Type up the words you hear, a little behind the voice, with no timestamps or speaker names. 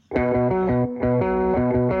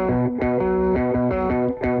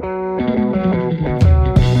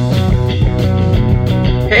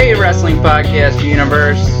wrestling podcast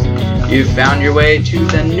universe. You've found your way to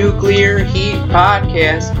the Nuclear Heat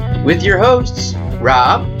podcast with your hosts,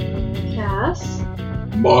 Rob, Cass,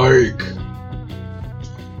 Mike,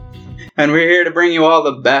 and we're here to bring you all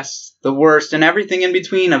the best, the worst, and everything in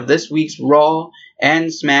between of this week's Raw and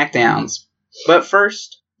SmackDowns. But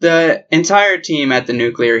first, the entire team at the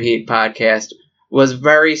Nuclear Heat podcast was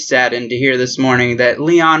very saddened to hear this morning that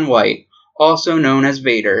Leon White, also known as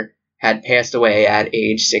Vader, had passed away at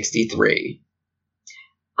age 63.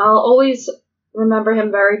 I'll always remember him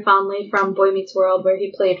very fondly from Boy Meets World, where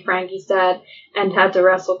he played Frankie's dad and had to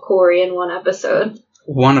wrestle Corey in one episode.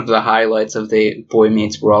 One of the highlights of the Boy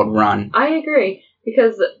Meets World run. I agree,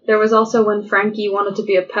 because there was also when Frankie wanted to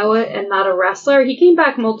be a poet and not a wrestler. He came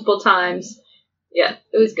back multiple times. Yeah,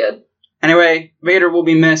 it was good. Anyway, Vader will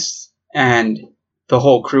be missed, and the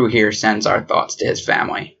whole crew here sends our thoughts to his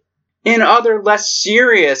family. In other less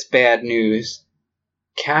serious bad news,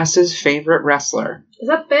 Cass's favorite wrestler. Is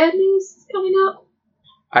that bad news coming up?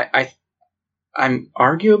 I'm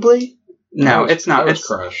arguably? No, it's not. I was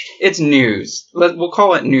crushed. It's news. We'll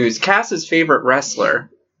call it news. Cass's favorite wrestler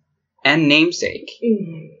and namesake,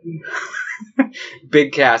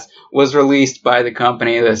 Big Cass, was released by the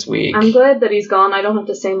company this week. I'm glad that he's gone. I don't have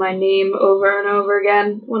to say my name over and over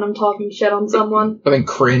again when I'm talking shit on someone. I think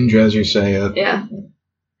cringe as you say it. Yeah.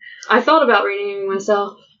 I thought about renaming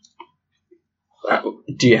myself.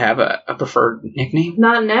 Do you have a preferred nickname?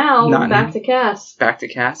 Not now. Not Back now. to Cass. Back to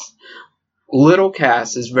Cass. Little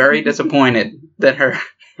Cass is very disappointed that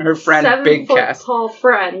her friend Big Cass, 7 foot tall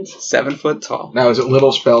friend. 7 foot tall. Now, is it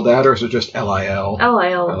little spelled out or is it just L-I-L?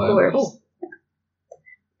 L.I.L. of course. Oh.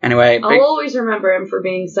 Anyway, I'll always remember him for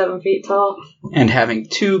being 7 feet tall. and having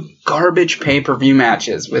 2 garbage pay-per-view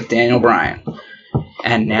matches with Daniel Bryan.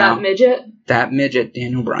 And now That midget.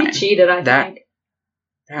 Daniel Bryan. He cheated, I think.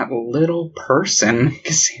 That little person,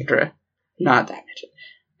 Cassandra. Not that midget.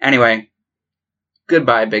 Anyway,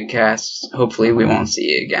 goodbye, Big Cass. Hopefully we won't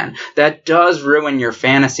see you again. That does ruin your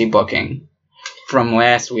fantasy booking from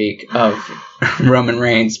last week of Roman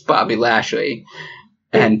Reigns, Bobby Lashley,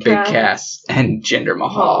 and Big Cass and Jinder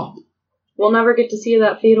Mahal. We'll never get to see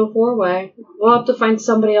that fatal 4-way. We'll have to find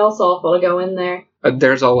somebody else awful to go in there.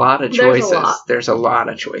 There's a lot of choices. There's a lot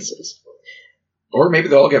of choices. Or maybe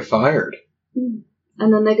they'll all get fired. And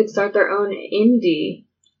then they could start their own indie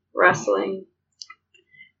wrestling.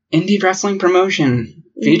 Indie wrestling promotion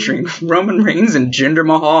featuring Roman Reigns and Jinder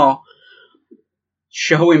Mahal.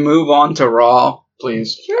 Shall we move on to Raw?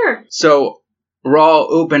 Please. Sure. So, Raw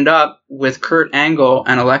opened up with Kurt Angle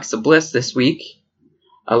and Alexa Bliss this week.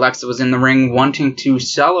 Alexa was in the ring wanting to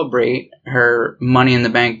celebrate her Money in the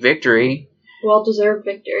Bank victory. Well-deserved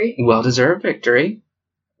victory.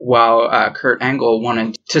 While Kurt Angle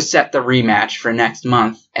wanted to set the rematch for next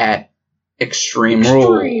month at Extreme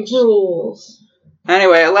Rules.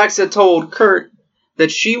 Anyway, Alexa told Kurt that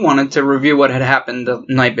she wanted to review what had happened the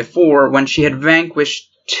night before when she had vanquished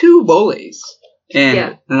 2 bullies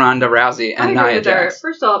in Ronda Rousey and Nia Jax.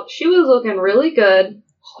 First off, she was looking really good.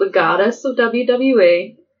 The goddess of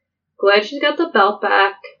WWE. Glad she's got the belt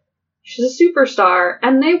back. She's a superstar,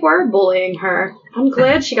 and they were bullying her. I'm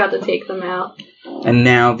glad she got to take them out. And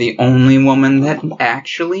now the only woman that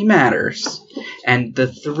actually matters, and the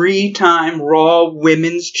 3-time Raw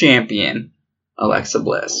Women's Champion, Alexa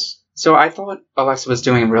Bliss. So I thought Alexa was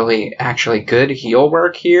doing really actually good heel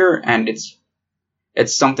work here, and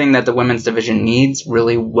it's something that the women's division needs,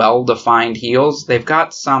 really well-defined heels. They've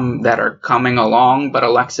got some that are coming along, but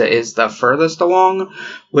Alexa is the furthest along,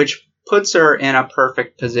 which puts her in a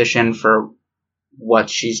perfect position for what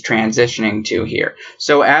she's transitioning to here.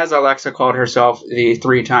 So as Alexa called herself the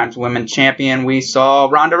 3 times women's champion, we saw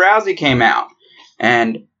Ronda Rousey came out,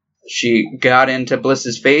 and she got into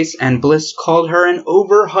Bliss's face, and Bliss called her an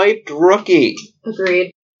overhyped rookie.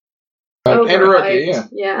 Agreed. And a rookie, yeah.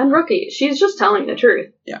 Yeah, and rookie. She's just telling the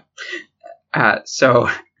truth. Yeah. So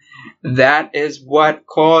that is what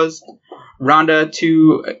caused Ronda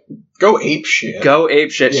to go apeshit.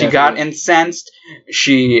 Yeah, she got incensed.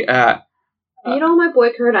 She beat on my boy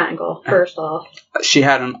Kurt Angle, first off. She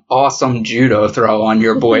had an awesome judo throw on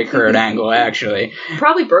your boy Kurt Angle, actually.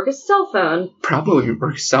 Probably broke his cell phone.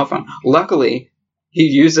 Luckily, he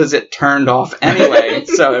uses it turned off anyway,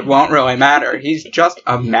 so it won't really matter. He's just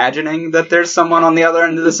imagining that there's someone on the other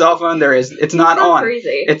end of the cell phone. It's not on.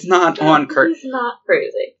 Crazy. It's not on, Kurt. He's not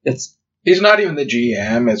crazy. He's not even the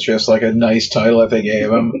GM. It's just like a nice title that they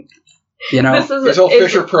gave him. You know, his old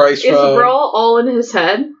Fisher-Price phone. Is Raw all in his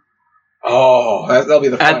head? Oh, that'll be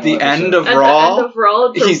the final At the episode. end of At Raw, the end of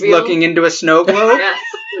Raw, he's looking into a snow globe. Yes.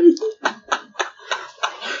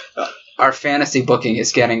 Our fantasy booking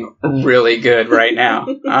is getting really good right now.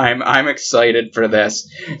 I'm excited for this.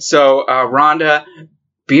 So Ronda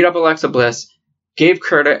beat up Alexa Bliss, gave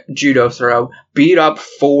Kurt a judo throw, beat up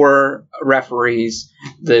 4 referees.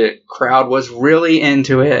 The crowd was really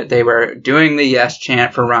into it. They were doing the yes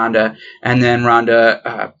chant for Ronda, and then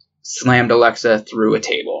Ronda slammed Alexa through a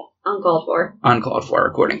table. Uncalled for. Uncalled for,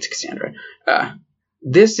 according to Cassandra.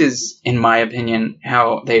 This is, in my opinion,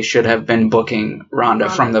 how they should have been booking Ronda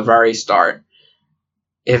from the very start.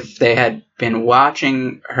 If they had been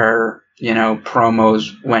watching her,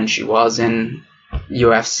 promos when she was in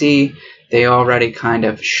UFC, they already kind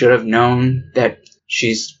of should have known that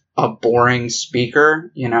she's a boring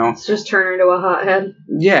speaker, Let's just turn her into a hothead.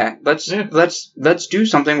 Yeah, let's do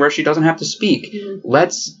something where she doesn't have to speak. Mm-hmm.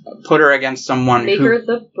 Let's put her against someone Make her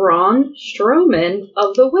the Braun Strowman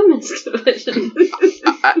of the women's division.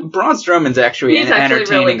 Braun Strowman's actually He's an actually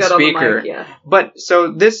entertaining really good speaker. on the mic, yeah. But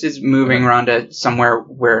so this is moving Ronda somewhere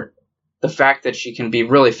where the fact that she can be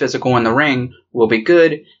really physical in the ring will be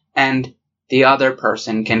good, and the other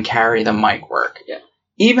person can carry the mic work. Yeah.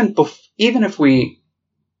 Even if we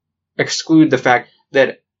exclude the fact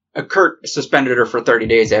that Kurt suspended her for 30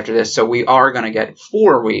 days after this, so we are going to get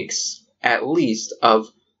 4 weeks at least of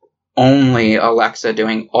only Alexa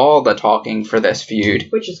doing all the talking for this feud.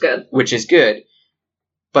 Which is good.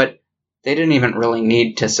 But they didn't even really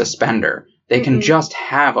need to suspend her. They can just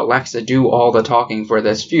have Alexa do all the talking for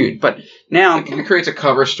this feud. But now it creates a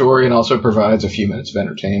cover story and also provides a few minutes of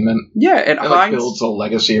entertainment. Yeah, it builds a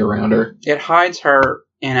legacy around her. It hides her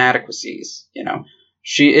inadequacies.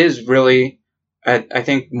 She is really, I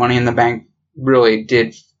think Money in the Bank really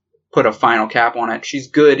did put a final cap on it. She's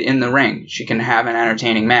good in the ring. She can have an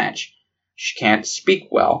entertaining match. She can't speak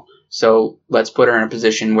well. So let's put her in a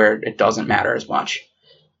position where it doesn't matter as much.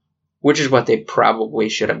 Which is what they probably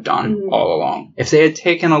should have done all along. If they had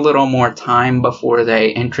taken a little more time before they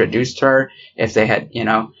introduced her, if they had,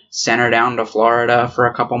 sent her down to Florida for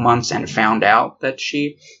a couple months and found out that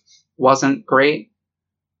she wasn't great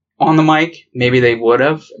on the mic, maybe they would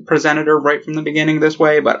have presented her right from the beginning this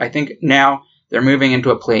way. But I think now they're moving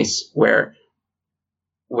into a place where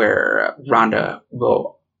Ronda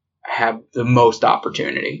will have the most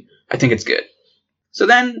opportunity. I think it's good. So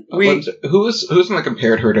then who's going to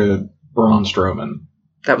compare her to Braun Strowman?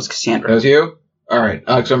 That was Cassandra. That was you? All right,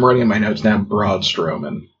 because I'm writing in my notes now. Braun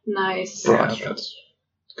Strowman. Nice. Yeah, that's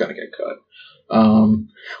gonna get cut.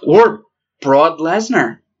 Or Broad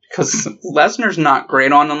Lesnar, because Lesnar's not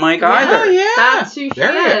great on the mic either. Yeah, that's who she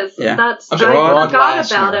is. Yeah. I forgot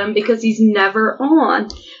about him because he's never on.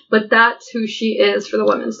 But that's who she is for the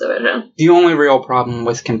women's division. The only real problem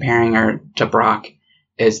with comparing her to Brock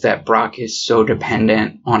is that Brock is so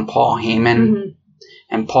dependent on Paul Heyman,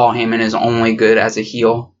 and Paul Heyman is only good as a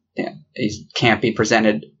heel. Yeah, he can't be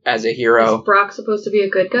presented as a hero. Is Brock supposed to be a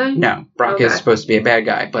good guy? No, Brock is supposed to be a bad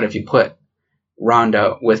guy. But if you put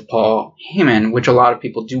Ronda with Paul Heyman, which a lot of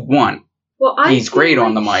people do want, he's great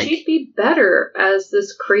on the mic. She'd be better as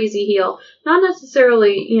this crazy heel. Not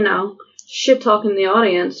necessarily, shit-talking the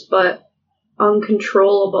audience, but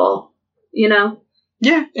uncontrollable, Yeah.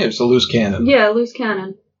 Yeah, it's a loose cannon. Yeah, loose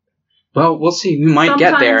cannon. Well, we'll see. We might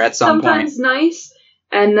get there at some point. Sometimes nice,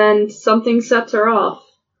 and then something sets her off.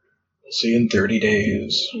 We'll see in 30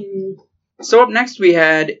 days. So up next we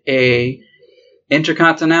had a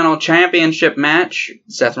Intercontinental Championship match.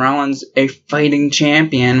 Seth Rollins, a fighting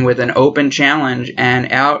champion with an open challenge,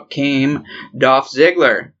 and out came Dolph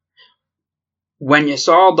Ziggler. When you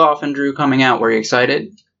saw Dolph and Drew coming out, were you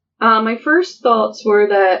excited? My first thoughts were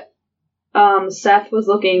that Seth was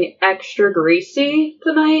looking extra greasy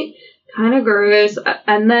tonight, kind of gross,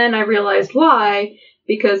 and then I realized why,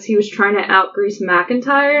 because he was trying to out-grease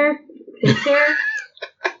McIntyre, his hair,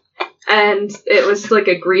 and it was like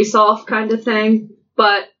a grease-off kind of thing,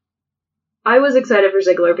 but I was excited for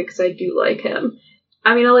Ziggler because I do like him.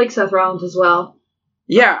 I mean, I like Seth Rollins as well.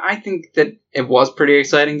 Yeah, I think that it was pretty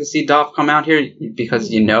exciting to see Dolph come out here because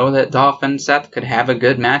you know that Dolph and Seth could have a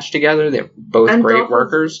good match together. They're both great Dolph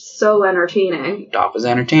workers. So entertaining. Dolph is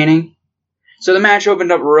entertaining. So the match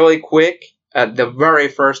opened up really quick. The very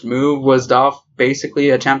first move was Dolph basically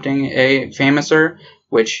attempting a Famouser,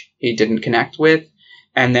 which he didn't connect with,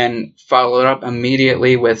 and then followed up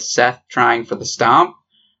immediately with Seth trying for the stomp.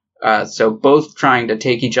 So both trying to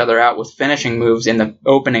take each other out with finishing moves in the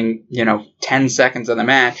opening, 10 seconds of the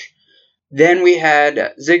match. Then we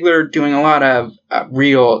had Ziggler doing a lot of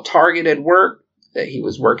real targeted work. That he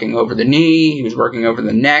was working over the knee, he was working over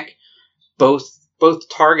the neck. Both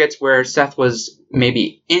targets where Seth was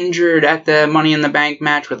maybe injured at the Money in the Bank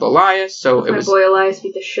match with Elias, so it My was... boy Elias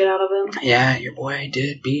beat the shit out of him. Yeah, your boy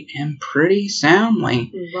did beat him pretty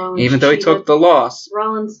soundly, Rollins even though he cheated. took the loss.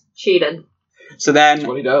 Rollins cheated. So That's then,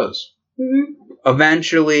 what he does. Mm-hmm.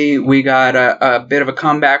 eventually, we got a bit of a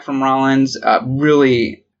comeback from Rollins.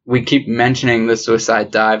 Really, we keep mentioning the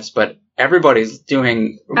suicide dives, but everybody's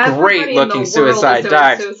doing great-looking suicide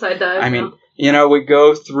dives. I mean, you know, we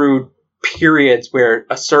go through periods where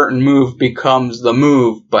a certain move becomes the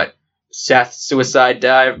move, but Seth's suicide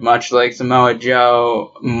dive, much like Samoa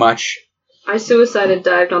Joe, I suicided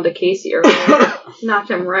dived onto Casey earlier.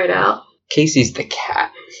 Knocked him right out. Casey's the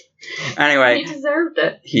cat. Anyway, He deserved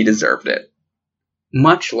it. he deserved it.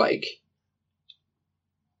 Much like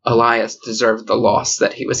Elias deserved the loss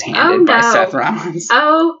that he was handed by no. Seth Rollins.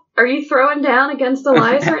 Oh, are you throwing down against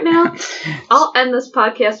Elias right now? I'll end this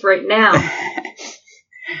podcast right now.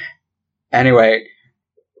 Anyway,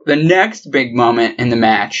 the next big moment in the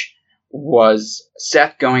match was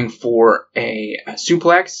Seth going for a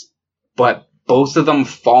suplex, but both of them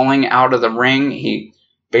falling out of the ring. He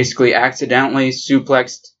basically accidentally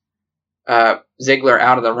suplexed Ziggler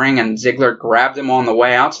out of the ring, and Ziggler grabbed him on the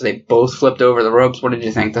way out, so they both flipped over the ropes. What did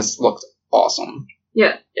you think? This looked awesome.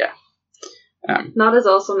 Yeah. Yeah. Not as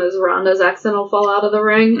awesome as Ronda's accidental fall out of the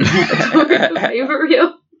ring.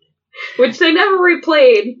 Pay-per-view. Which they never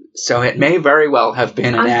replayed. So it may very well have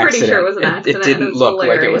been an accident. I'm pretty sure it was an accident. It didn't look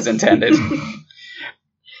like it was intended.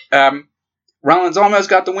 Rollins almost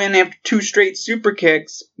got the win after 2 straight super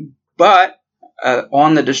kicks, but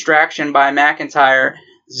on the distraction by McIntyre,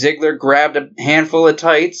 Ziggler grabbed a handful of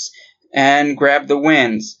tights and grabbed the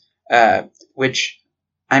wins. Which,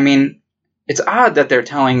 I mean, it's odd that they're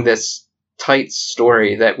telling this tights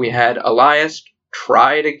story that we had Elias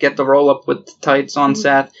try to get the roll-up with the tights on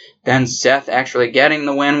Seth, then Seth actually getting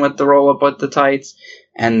the win with the roll-up with the tights,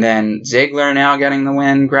 and then Ziggler now getting the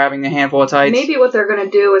win, grabbing the handful of tights. Maybe what they're going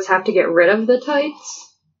to do is have to get rid of the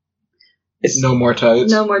tights. No more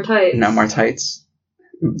tights. No more tights. No more tights.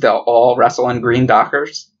 They'll all wrestle in green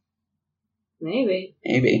Dockers? Maybe.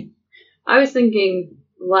 Maybe. I was thinking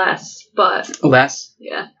less, but... Less?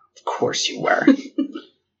 Yeah. Of course you were.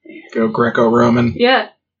 Go Greco-Roman. Yeah.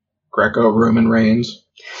 Greco-Roman Reigns.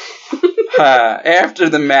 After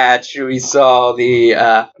the match, we saw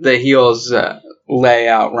the heels lay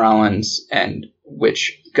out Rollins, and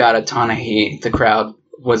which got a ton of heat. The crowd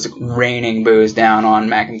was raining boos down on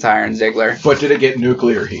McIntyre and Ziggler. But did it get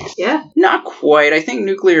nuclear heat? Yeah. Not quite. I think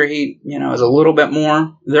nuclear heat, is a little bit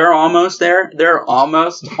more. They're almost there. They're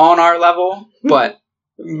almost on our level, but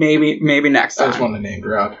maybe next time. I just want to name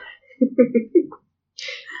drop.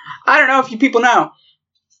 I don't know if you people know,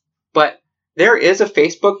 but there is a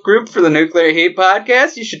Facebook group for the Nuclear Heat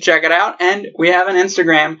Podcast. You should check it out. And we have an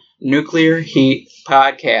Instagram, Nuclear Heat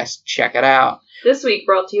Podcast. Check it out. This week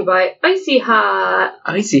brought to you by Icy Hot.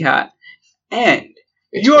 Icy Hot. And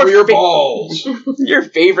It's for your balls. your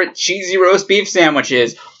favorite cheesy roast beef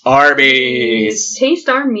sandwiches, Arby's. Taste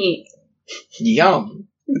our meat. Yum.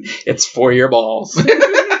 It's for your balls.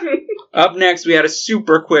 Up next, we had a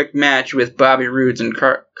super quick match with Bobby Roode and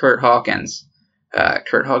Kurt Hawkins.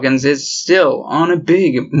 Kurt Hawkins is still on a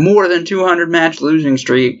big, more than 200 match losing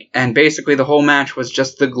streak, and basically the whole match was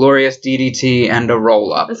just the glorious DDT and a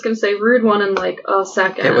roll-up. I was going to say, Rude won in like a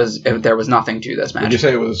second. There was nothing to this match. Did you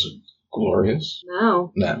say it was glorious?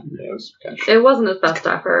 No. No, it was kind of... It wasn't his best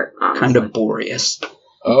effort, honestly. Kind of laborious.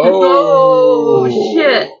 Oh,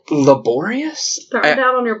 shit. Laborious? Throwing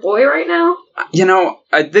down on your boy right now?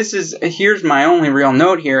 Here's my only real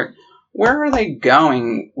note here. Where are they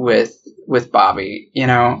going with Bobby?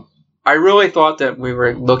 I really thought that we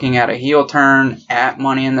were looking at a heel turn at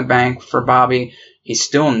Money in the Bank for Bobby. He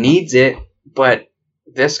still needs it, but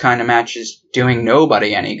this kind of match is doing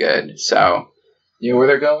nobody any good. So, you know where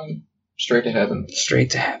they're going? Straight to heaven.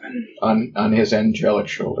 Straight to heaven. On his angelic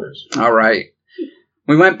shoulders. All right.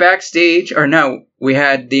 We went backstage, we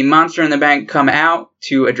had the Monster in the Bank come out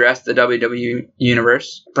to address the WWE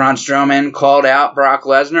Universe. Braun Strowman called out Brock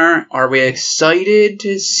Lesnar. Are we excited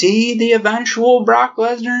to see the eventual Brock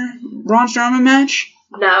Lesnar-Braun Strowman match?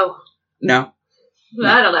 No. No?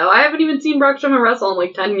 I don't know. I haven't even seen Brock Strowman wrestle in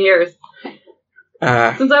like 10 years.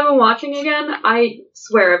 Since I've been watching again, I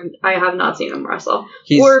swear I have not seen him wrestle.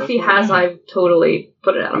 Or if he has, I've totally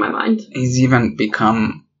put it out of my mind. He's even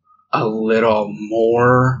become a little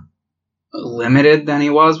more limited than he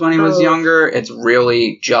was when he was younger. It's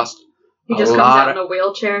really just he just comes out in a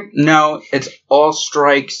wheelchair. No, it's all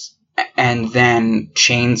strikes and then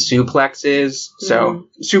chain suplexes. So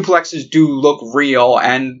suplexes do look real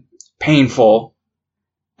and painful,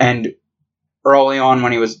 and early on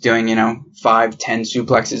when he was doing, 5, 10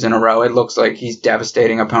 suplexes in a row, it looks like he's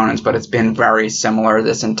devastating opponents, but it's been very similar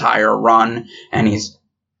this entire run, and he's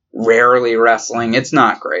rarely wrestling. It's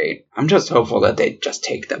not great. I'm just hopeful that they just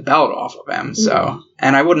take the belt off of him. So,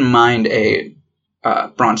 and I wouldn't mind a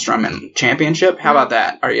Braun Strowman championship. How about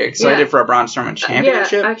that? Are you excited for a Braun Strowman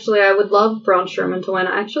championship? Yeah, actually, I would love Braun Strowman to win.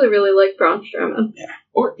 I actually really like Braun Strowman. Yeah.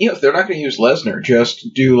 Or, if they're not going to use Lesnar,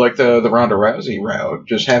 just do like the Ronda Rousey route.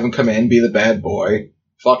 Just have him come in, be the bad boy,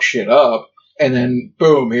 fuck shit up, and then,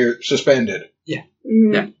 boom, here, suspended. Yeah.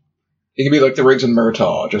 Mm-hmm. Yeah. He can be like the Riggs and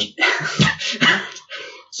Murtaugh, just...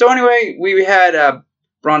 So anyway, we had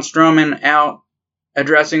Braun Strowman out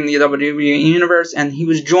addressing the WWE Universe, and he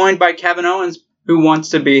was joined by Kevin Owens, who wants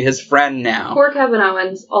to be his friend now. Poor Kevin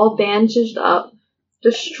Owens, all bandaged up,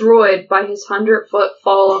 destroyed by his 100-foot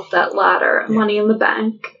fall off that ladder at Money in the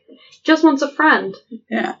Bank. Just wants a friend.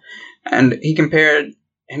 Yeah. And he compared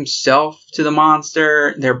himself to the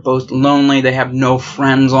Monster. They're both lonely. They have no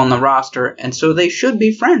friends on the roster, and so they should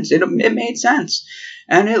be friends. It made sense.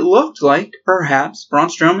 And it looked like perhaps Braun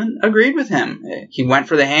Strowman agreed with him. He went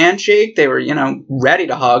for the handshake. They were, ready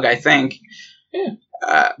to hug, I think.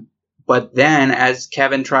 Yeah. But then, as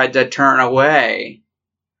Kevin tried to turn away,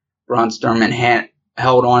 Braun Strowman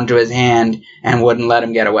held onto his hand and wouldn't let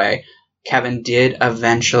him get away. Kevin did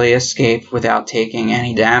eventually escape without taking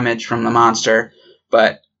any damage from the Monster,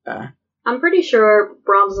 but... I'm pretty sure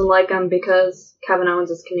Braun doesn't like him because Kevin Owens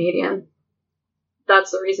is Canadian.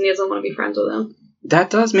 That's the reason he doesn't want to be friends with him.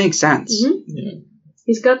 That does make sense. Mm-hmm. Yeah.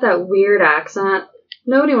 He's got that weird accent.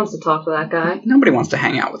 Nobody wants to talk to that guy. Nobody wants to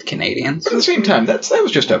hang out with Canadians. At the same time, that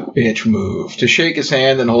was just a bitch move. To shake his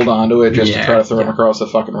hand and hold on to it just to try to throw him across the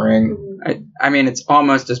fucking ring. I mean, it's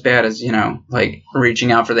almost as bad as, like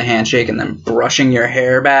reaching out for the handshake and then brushing your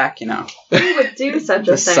hair back, Who would do such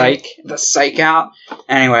a thing? The psych out.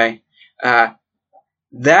 Anyway,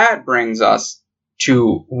 that brings us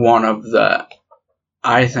to one of the,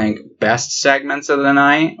 I think, best segments of the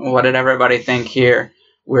night. What did everybody think here?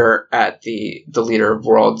 We're at the Leader of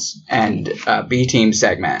Worlds and B-Team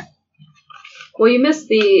segment. Well, you missed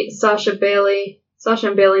the Sasha and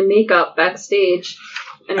Bailey makeup backstage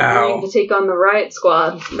and agreeing to take on the Riot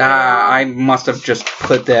Squad. I must have just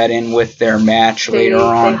put that in with their match later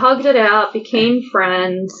on. They hugged it out, became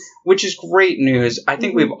friends. Which is great news. I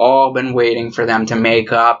think we've all been waiting for them to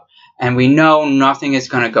make up. And we know nothing is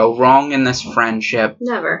going to go wrong in this friendship.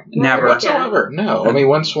 Never. Whatsoever. No. I mean,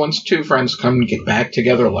 once two friends come and get back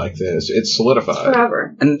together like this, it's solidified.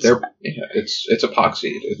 Forever. And it's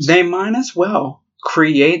epoxied. They might as well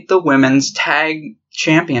create the women's tag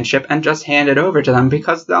championship and just hand it over to them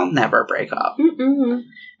because they'll never break up. Mm-mm.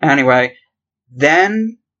 Anyway,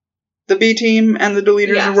 then the B team and the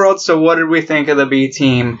Deleters of Worlds. So what did we think of the B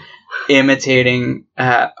team imitating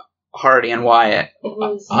Hardy and Wyatt?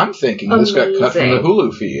 I'm thinking this got cut from the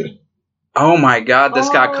Hulu feed. Oh my god, this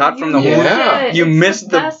got cut from the Hulu feed? You missed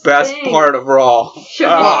the best part of Raw.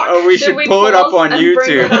 We should pull it up on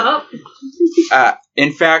YouTube.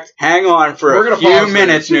 In fact, hang on for a few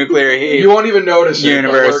minutes, Nuclear Heat. You won't even notice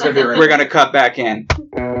Universe. We're going to cut back in.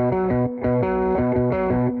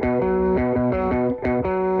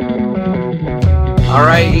 All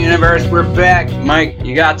right, Universe, we're back. Mike,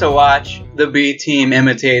 you got to watch the B team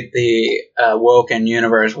imitate the Woken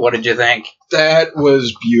Universe. What did you think? That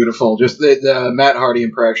was beautiful. Just the Matt Hardy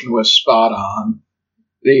impression was spot on.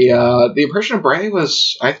 The impression of Bray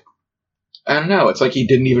was I don't know. It's like he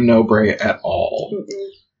didn't even know Bray at all. Mm-mm.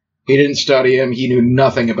 He didn't study him. He knew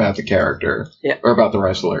nothing about the character or about the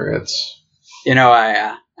wrestler.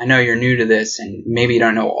 I know you're new to this, and maybe you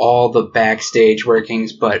don't know all the backstage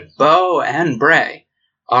workings, but Bo and Bray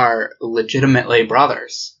are legitimately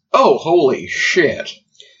brothers. Oh, holy shit.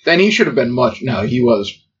 Then he should have been No, he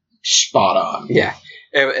was spot on. Yeah,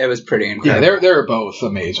 it was pretty incredible. Yeah, they're both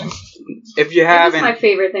amazing. If you haven't... It was my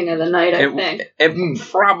favorite thing of the night, I think. It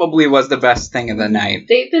probably was the best thing of the night.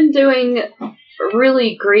 They've been doing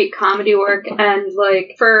really great comedy work, and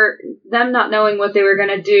for them not knowing what they were going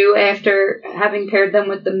to do after having paired them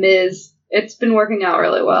with The Miz, it's been working out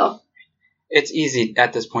really well. It's easy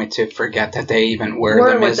at this point to forget that they even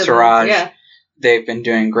were The Miz Taraj. Yeah. They've been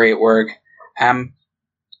doing great work. Then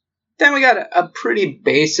we got a pretty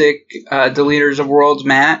basic Deleters of Worlds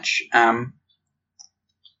match.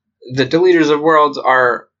 The Deleters of Worlds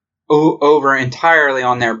are over entirely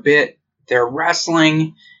on their bit. They're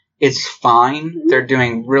wrestling. It's fine. Mm-hmm. They're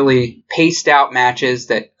doing really paced out matches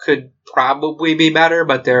that could probably be better,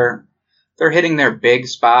 but they're hitting their big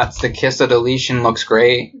spots. The kiss of deletion looks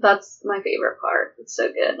great. That's my favorite part. It's so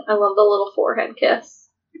good. I love the little forehead kiss.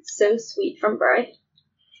 It's so sweet from Bray.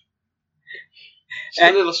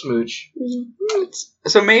 Just a little smooch.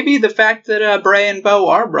 So maybe the fact that Bray and Bo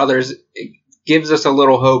are brothers gives us a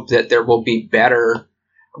little hope that there will be better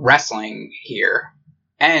wrestling here.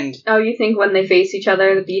 And Oh, you think when they face each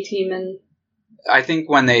other, the B team and I think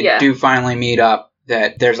when they do finally meet up,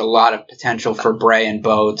 that there's a lot of potential for Bray and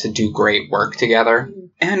Bo to do great work together. Mhm.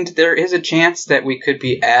 And there is a chance that we could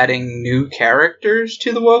be adding new characters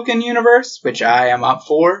to the Woken universe, which I am up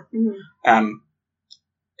for.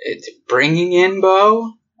 It's bringing in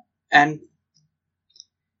Bo, and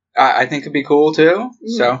I think it'd be cool too.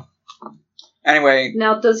 So, anyway.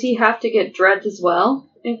 Now, does he have to get dreads as well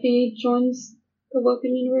if he joins the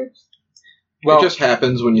Woken universe? Well, it just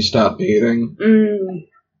happens when you stop bathing.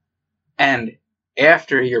 And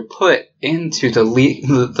after you're put into the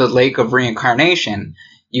lake of reincarnation,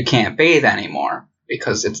 you can't bathe anymore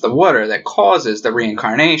because it's the water that causes the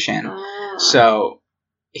reincarnation. So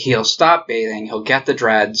he'll stop bathing. He'll get the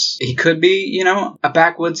dreads. He could be, a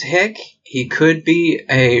backwoods hick. He could be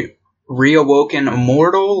a reawoken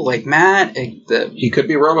immortal like Matt. He could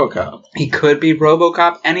be RoboCop. He could be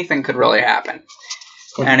RoboCop. Anything could really happen.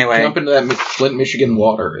 Anyway. Jump into that Flint, Michigan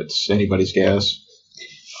water. It's anybody's guess.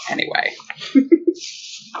 Anyway.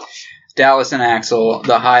 Dallas and Axel,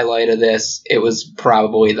 the highlight of this. It was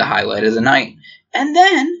probably the highlight of the night. And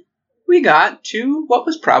then we got to what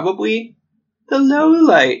was probably the low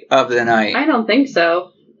light of the night. I don't think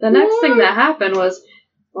so. The next thing that happened was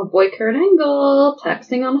my boy Kurt Angle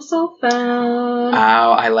texting on a cell phone.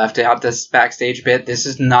 Oh, I left out this backstage bit. This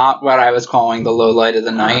is not what I was calling the low light of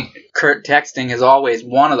the night. Kurt texting is always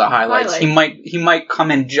one of the highlights. He might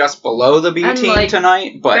come in just below the B team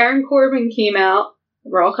tonight, but Baron Corbin came out,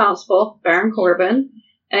 Royal Constable, Baron Corbin,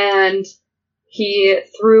 and he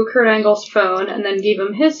threw Kurt Angle's phone and then gave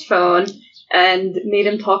him his phone and made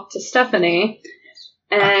him talk to Stephanie.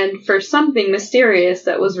 And for something mysterious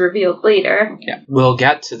that was revealed later. Yeah, we'll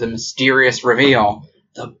get to the mysterious reveal,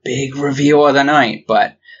 the big reveal of the night.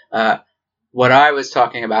 But what I was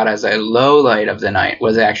talking about as a low light of the night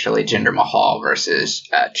was actually Jinder Mahal versus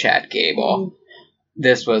Chad Gable.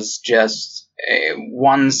 This was just a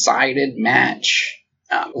one-sided match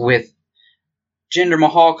with Jinder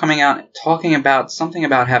Mahal coming out talking about something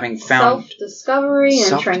about having found self-discovery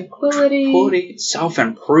and tranquility,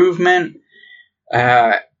 self-improvement.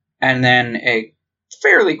 And then a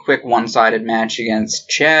fairly quick one-sided match against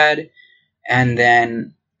Chad. And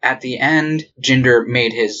then at the end, Jinder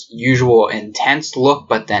made his usual intense look,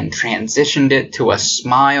 but then transitioned it to a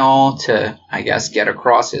smile to, I guess, get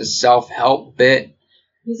across his self-help bit.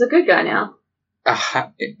 He's a good guy now.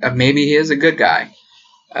 Maybe he is a good guy.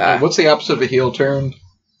 What's the opposite of a heel turn?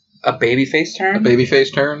 A babyface turn? A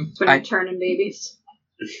babyface turn? When you're turning babies.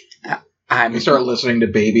 You start listening to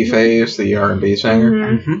Babyface, the R&B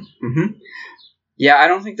singer. Yeah, I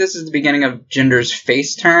don't think this is the beginning of Jinder's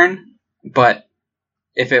face turn, but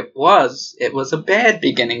if it was a bad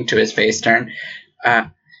beginning to his face turn.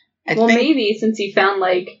 I think maybe since he found,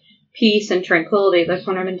 peace and tranquility, that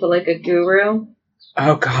turned him into, a guru.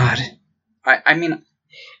 Oh, God. I mean...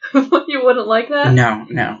 You wouldn't like that?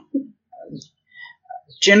 No.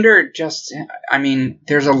 Jinder just... I mean,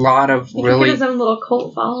 there's a lot of he really... He has his own little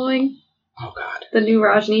cult following. Oh, God. The new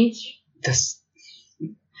Rajneesh.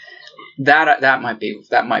 That might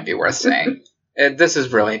be worth saying. This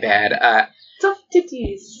is really bad. Tough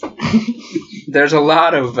titties. There's a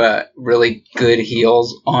lot of really good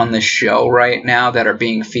heels on the show right now that are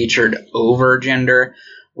being featured over Jinder,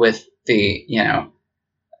 with the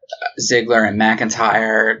Ziggler and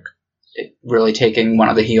McIntyre really taking one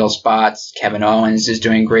of the heel spots. Kevin Owens is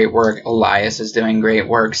doing great work. Elias is doing great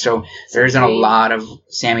work. So there isn't a lot of...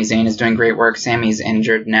 Sami Zayn is doing great work. Sami's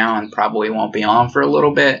injured now and probably won't be on for a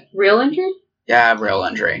little bit. Real injured? Yeah, real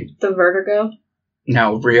injury. The vertigo?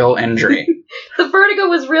 No, real injury. The vertigo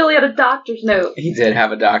was really at a doctor's note. He did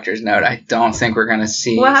have a doctor's note. I don't think we're going to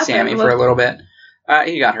see Sami for a little bit.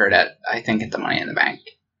 He got hurt at the Money in the Bank.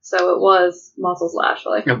 So it was Muscles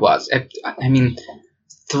Lashley. It was. I mean...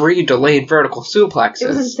 3 delayed vertical suplexes. It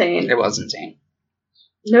was insane. It was insane.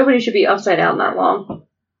 Nobody should be upside down that long.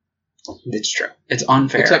 It's true. It's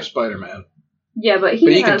unfair. Except Spider-Man. Yeah, but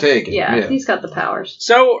he can take it. Yeah, he's got the powers.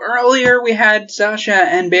 So earlier we had Sasha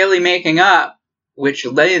and Bayley making up, which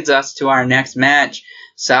leads us to our next match.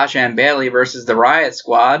 Sasha and Bayley versus the Riot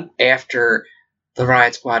Squad, after the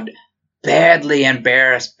Riot Squad badly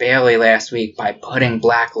embarrassed Bayley last week by putting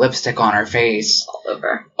black lipstick on her face.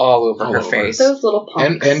 All over her face. Those little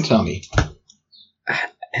punks. And tummy.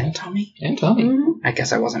 And tummy? And tummy. Mm-hmm. I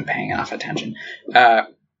guess I wasn't paying enough attention.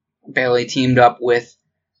 Bayley teamed up with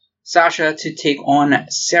Sasha to take on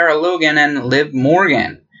Sarah Logan and Liv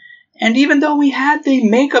Morgan. And even though we had the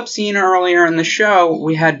makeup scene earlier in the show,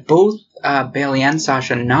 we had both Bayley and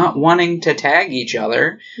Sasha not wanting to tag each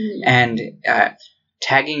other and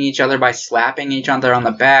tagging each other by slapping each other on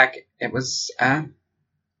the back. It was a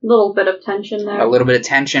little bit of tension there. A little bit of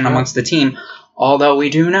tension amongst the team, although we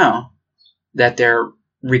do know that their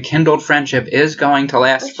rekindled friendship is going to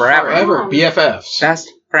last forever. Forever. BFFs. Best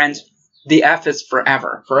friends. The F is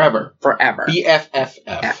forever. Forever. Forever. BFFF.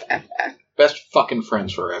 FFF. Best fucking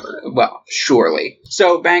friends forever. Well, surely.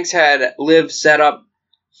 So Banks had Liv set up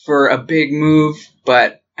for a big move,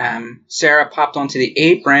 but Sarah popped onto the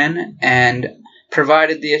apron and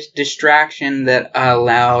provided the distraction that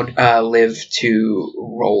allowed Liv to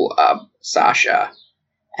roll up Sasha.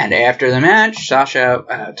 And after the match,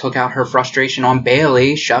 Sasha took out her frustration on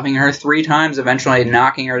Bayley, shoving her 3 times, eventually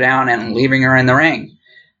knocking her down and leaving her in the ring.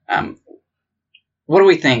 What do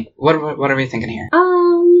we think? What are we thinking here?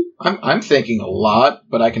 I'm thinking a lot,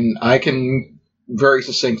 but I can very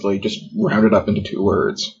succinctly just round it up into 2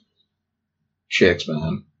 words. Chicks,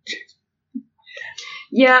 man.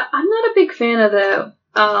 Yeah, I'm not a big fan of the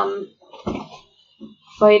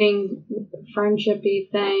fighting friendship-y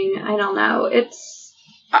thing. I don't know.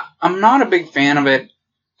 I'm not a big fan of it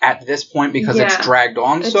at this point because it's dragged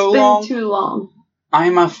on so long. It's been too long.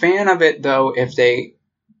 I'm a fan of it, though, if they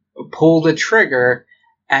pull the trigger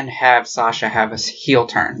and have Sasha have a heel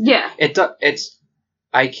turn. Yeah.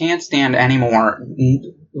 I can't stand anymore.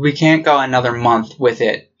 We can't go another month with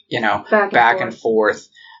it, back and forth,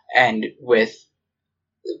 and with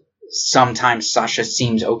sometimes Sasha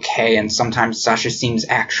seems okay and sometimes Sasha seems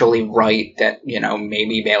actually right that,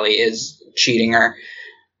 maybe Bayley is cheating her.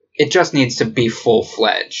 It just needs to be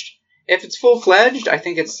full-fledged. If it's full-fledged, I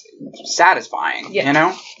think it's satisfying,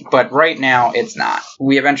 But right now, it's not.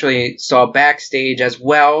 We eventually saw backstage as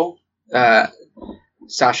well.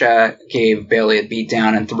 Sasha gave Bayley a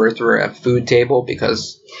beatdown and threw her through a food table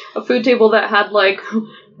because... A food table that had,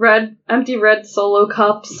 empty red Solo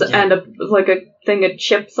cups and a thing of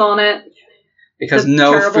chips on it. Because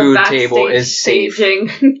no food table is safe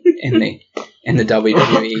in the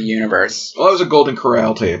WWE universe. Well, it was a Golden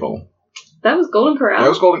Corral table. That was Golden Corral? That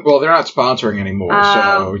was Golden... Well, they're not sponsoring anymore,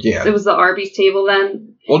 so yeah. It was the Arby's table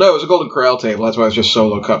then? Well, no, it was a Golden Corral table. That's why it was just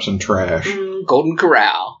Solo cups and trash. Golden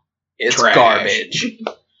Corral. It's trash. Garbage.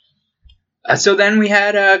 So then we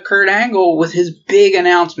had Kurt Angle with his big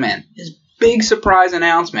announcement. His big surprise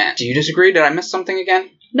announcement. Do you disagree? Did I miss something again?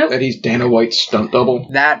 Nope. That he's Dana White's stunt double.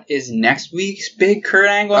 That is next week's big Kurt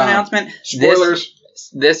Angle announcement. Spoilers.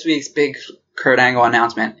 This week's big Kurt Angle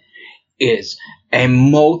announcement is a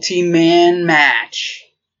multi-man match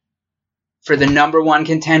for the #1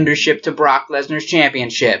 contendership to Brock Lesnar's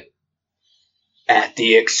championship at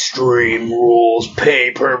the Extreme Rules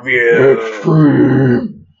pay-per-view.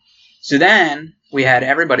 Extreme. So then we had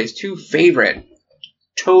everybody's 2 favorite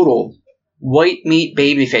total white meat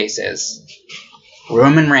baby faces,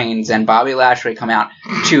 Roman Reigns and Bobby Lashley, come out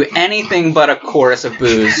to anything but a chorus of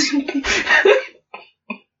boos.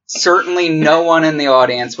 Certainly no one in the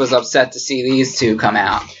audience was upset to see these 2 come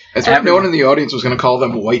out. That's right. No one in the audience was going to call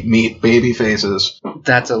them white meat baby faces.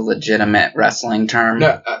 That's a legitimate wrestling term.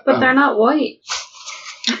 No, but they're not white.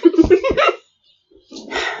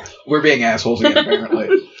 We're being assholes again,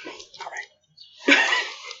 apparently.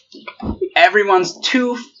 Everyone's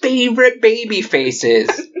 2 favorite baby faces.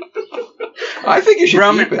 I think you should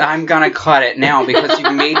keep it. I'm gonna cut it now because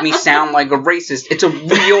you made me sound like a racist. It's a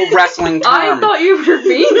real wrestling term. I thought you were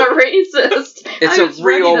being a racist. It's a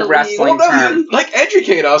real wrestling term.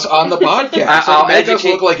 Educate us on the podcast. I'll make us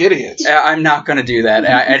look like idiots. I'm not gonna do that.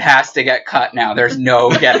 It has to get cut now. There's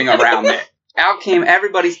no getting around it. Out came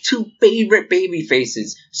everybody's 2 favorite baby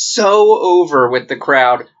faces. So over with the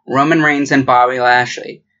crowd, Roman Reigns and Bobby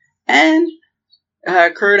Lashley. And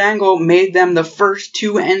Kurt Angle made them the first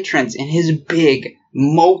 2 entrants in his big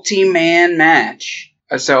multi-man match.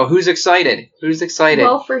 So who's excited? Who's excited?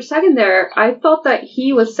 Well, for a second there, I thought that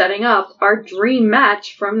he was setting up our dream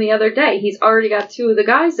match from the other day. He's already got 2 of the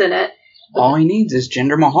guys in it. All he needs is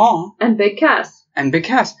Jinder Mahal. And Big Cass.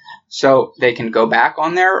 So they can go back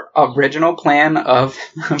on their original plan of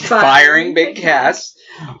firing Big Cass.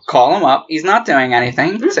 Call him up. He's not doing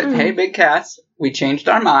anything. Say, hey, Big Cass, we changed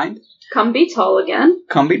our mind. Come be tall again.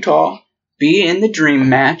 Come be tall. Be in the dream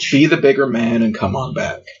match. Be the bigger man and come on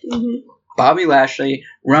back. Mm-hmm. Bobby Lashley,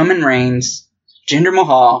 Roman Reigns, Jinder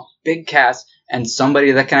Mahal, Big Cass, and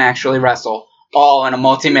somebody that can actually wrestle, all in a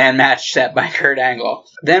multi-man match set by Kurt Angle.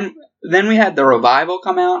 Then we had the Revival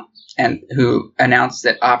come out, and who announced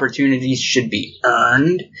that opportunities should be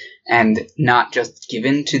earned and not just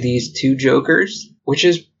given to these 2 jokers, which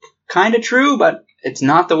is kind of true, but it's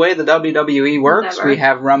not the way the WWE works. Never. We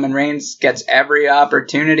have Roman Reigns gets every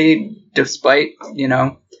opportunity despite,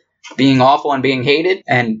 being awful and being hated.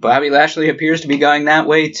 And Bobby Lashley appears to be going that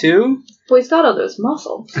way too. Well, he's got all those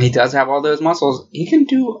muscles. He does have all those muscles. He can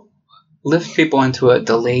lift people into a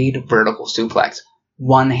delayed vertical suplex.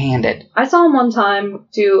 One-handed. I saw him one time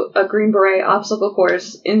do a Green Beret obstacle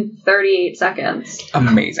course in 38 seconds.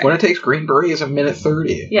 Amazing. When it takes Green Beret is a minute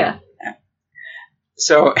 30. Yeah.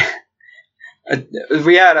 So,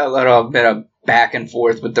 we had a little bit of back and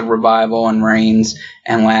forth with the Revival and Reigns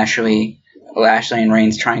and Lashley and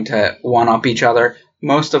Reigns trying to one-up each other,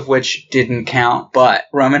 most of which didn't count, but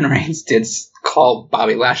Roman Reigns did call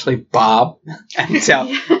Bobby Lashley Bob and tell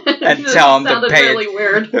him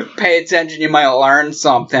to pay attention, you might learn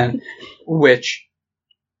something, which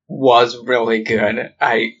was really good.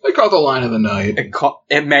 I called the line of the night.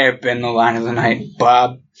 It may have been the line of the night.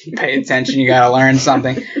 Bob, pay attention, you gotta learn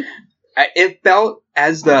something. It felt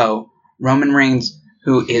as though Roman Reigns,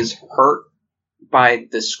 who is hurt by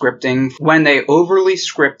the scripting, when they overly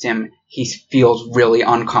script him, he feels really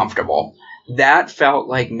uncomfortable. That felt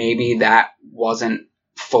like maybe that wasn't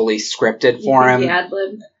fully scripted for him.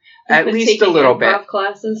 Ad-libbed. At least a little bit.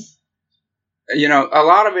 Classes. A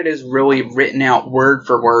lot of it is really written out word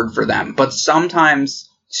for word for them, but sometimes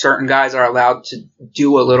certain guys are allowed to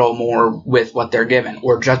do a little more with what they're given,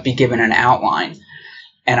 or just be given an outline.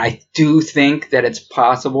 And I do think that it's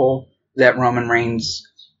possible that Roman Reigns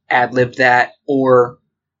ad-libbed that, or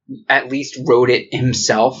at least wrote it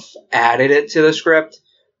himself, added it to the script,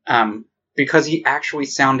 because he actually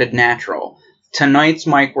sounded natural. Tonight's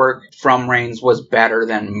mic work from Reigns was better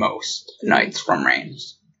than most nights from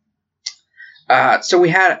Reigns. So we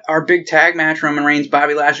had our big tag match, Roman Reigns,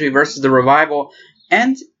 Bobby Lashley versus the Revival,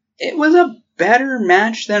 and it was a better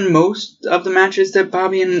match than most of the matches that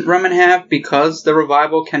Bobby and Roman have, because the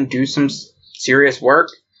Revival can do some serious work.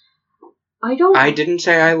 I didn't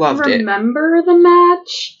say I loved it. Remember the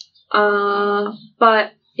match,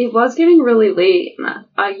 but it was getting really late, and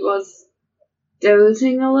I was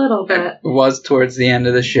dozing a little bit. It was towards the end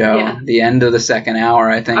of the show. Yeah. The end of the second hour,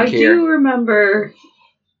 I think, here. I do remember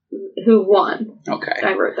who won. Okay.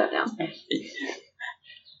 I wrote that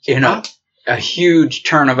down. A huge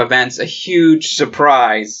turn of events, a huge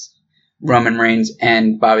surprise. Roman Reigns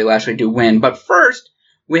and Bobby Lashley do win. But first,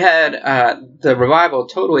 we had the Revival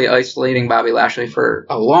totally isolating Bobby Lashley for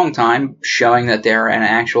a long time, showing that they're an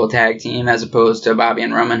actual tag team as opposed to Bobby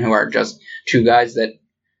and Roman, who are just two guys that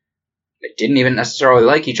didn't even necessarily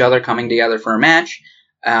like each other coming together for a match.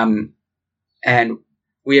 And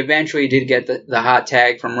we eventually did get the hot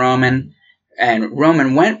tag from Roman, and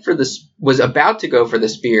Roman was about to go for the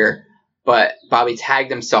spear, but Bobby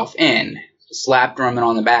tagged himself in, slapped Roman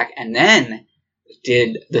on the back, and then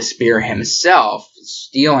did the spear himself,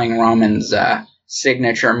 stealing Roman's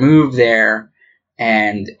signature move there,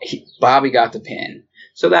 and Bobby got the pin.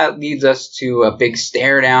 So that leads us to a big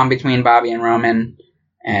stare down between Bobby and Roman,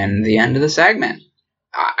 and the end of the segment.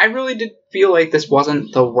 I really did feel like this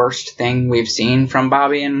wasn't the worst thing we've seen from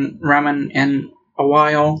Bobby and Roman in a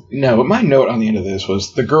while. No, but my note on the end of this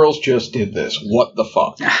was, the girls just did this. What the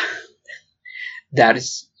fuck? That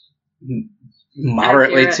is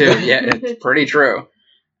moderately accurate. too. Yeah, it's pretty true.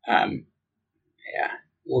 Yeah.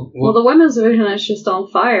 Well, the women's division is just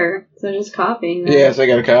on fire. So just copying that. Yes, I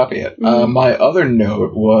got to copy it. Mm-hmm. My other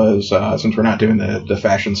note was, since we're not doing the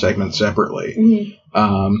fashion segment separately,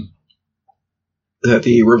 that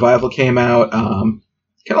the Revival came out, kind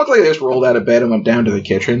of looked like they just rolled out of bed and went down to the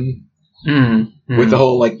kitchen with the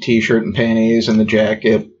whole t-shirt and panties and the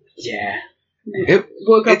jacket. Yeah.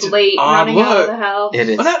 Woke up late, running out of the house. It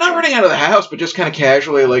is. Well, not running out of the house, but just kind of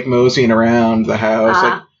casually moseying around the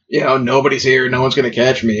house. Nobody's here, no one's going to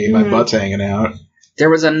catch me, my butt's hanging out.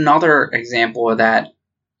 There was another example of that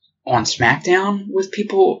on SmackDown with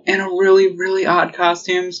people in a really, really odd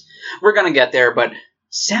costumes. We're going to get there, but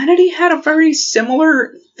Sanity had a very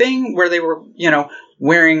similar thing where they were,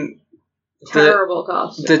 wearing terrible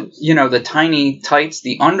costumes. The tiny tights,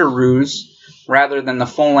 the underoos, rather than the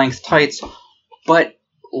full-length tights, but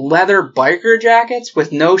leather biker jackets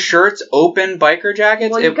with no shirts, open biker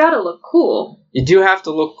jackets. Well, you gotta look cool. You do have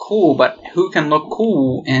to look cool, but who can look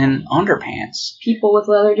cool in underpants? People with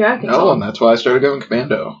leather jackets. No, and that's why I started going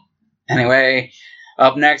commando. Anyway,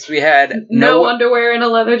 up next we had no underwear in a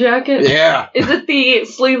leather jacket. Yeah. Is it the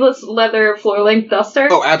sleeveless leather floor-length duster?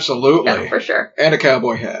 Oh, absolutely. Yeah, for sure. And a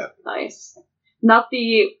cowboy hat. Nice. Not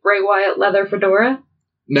the Bray Wyatt leather fedora?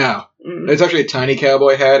 No. It's actually a tiny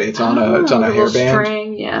cowboy hat. It's on a hairband.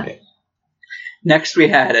 String, yeah. Next we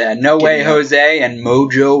had No Way Jose and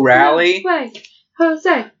Mojo Rally. No way,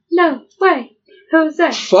 Jose. No way,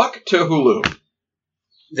 Jose. Fuck to Hulu.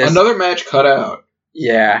 Another match cut out.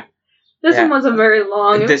 Yeah. This one wasn't very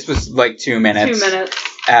long. This was like 2 minutes. 2 minutes.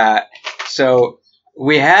 So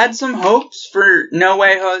we had some hopes for No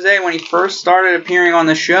Way Jose when he first started appearing on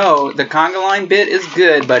the show. The conga line bit is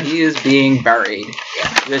good, but he is being buried.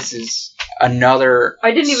 This is another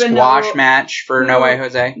squash match for No Way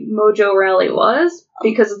Jose. Mojo Rawley was,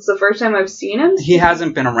 because it's the first time I've seen him. He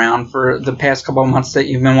hasn't been around for the past couple of months that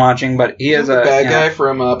you've been watching, but he is a bad guy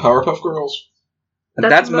from Powerpuff Girls.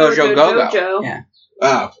 That's Mojo Go-Go. Jojo. Yeah.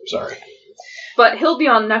 Oh, sorry. But he'll be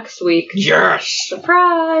on next week. Yes!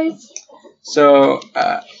 Surprise! So,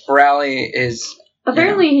 Rawley is...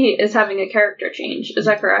 Apparently he is having a character change. Is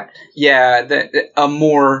that correct? Yeah, a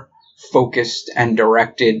more focused and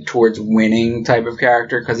directed towards winning type of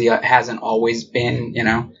character, because he hasn't always been,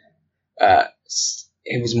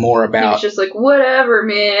 it was more about... He was just like, whatever,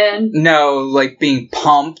 man. No, like being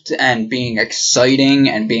pumped and being exciting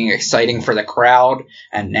for the crowd,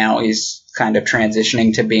 and now he's kind of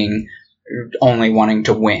transitioning to being only wanting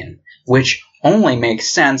to win, which only makes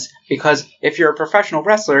sense because if you're a professional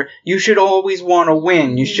wrestler, you should always want to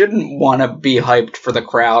win. You shouldn't want to be hyped for the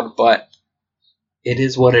crowd, but it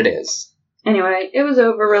is what it is. Anyway, it was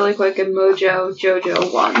over really quick and Mojo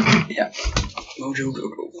Jojo won. Yeah. Mojo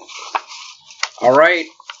Jojo. All right.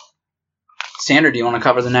 Sandra, do you want to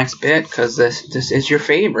cover the next bit? Because this is your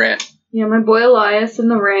favorite. Yeah, my boy Elias in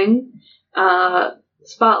the ring.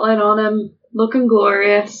 Spotlight on him, looking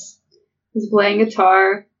glorious. He's playing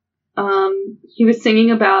guitar. He was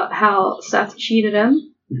singing about how Seth cheated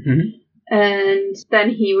him. Mm-hmm. And then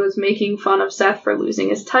he was making fun of Seth for losing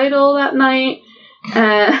his title that night.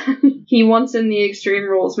 He wants in the Extreme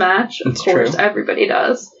Rules match. Of course, everybody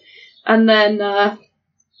does. And then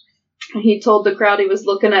he told the crowd he was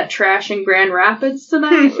looking at trash in Grand Rapids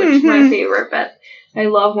tonight, which is my favorite bit. I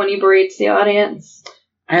love when he berates the audience.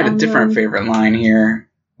 I had a different favorite line here,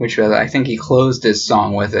 which was, I think he closed his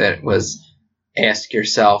song with it, was, ask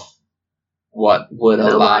yourself, what would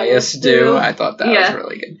Elias do? I thought that was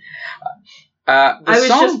really good. I was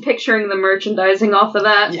just picturing the merchandising off of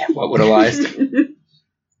that. Yeah, what would Elias do?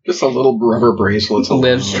 Just a little rubber bracelets.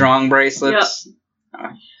 Live Strong bracelets.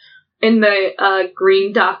 Yep. In the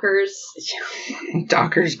green Dockers.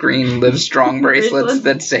 Dockers green Live Strong bracelets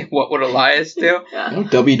that say, what would Elias do? Yeah.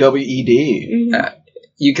 WWED.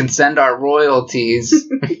 You can send our royalties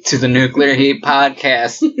to the Nuclear Heat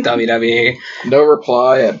Podcast, WWE. No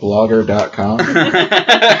reply at blogger.com.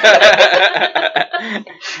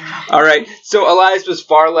 All right. So Elias was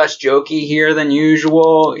far less jokey here than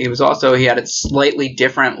usual. He had a slightly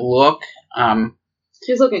different look.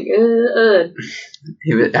 He was looking good.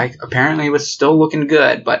 Apparently he was still looking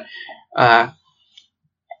good, but a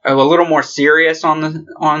little more serious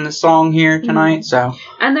on the song here tonight. So,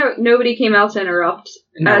 and nobody came out to interrupt,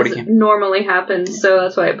 normally happens. So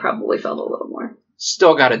that's why it probably felt a little more.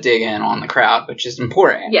 Still got to dig in on the crowd, which is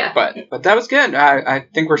important. Yeah, but that was good. I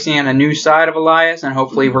think we're seeing a new side of Elias, and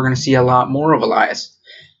hopefully we're going to see a lot more of Elias.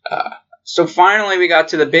 So finally, we got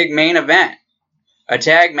to the big main event, a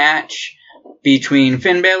tag match between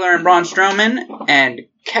Finn Balor and Braun Strowman, and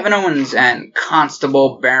Kevin Owens and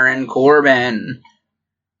Constable Baron Corbin.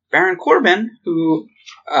 Baron Corbin, who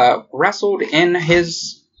wrestled in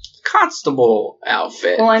his constable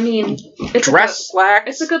outfit. Well, I mean, slacks.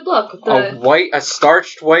 It's a good look. A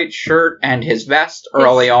starched white shirt and his vest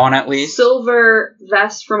early on, at least. Silver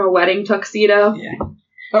vest from a wedding tuxedo. Yeah.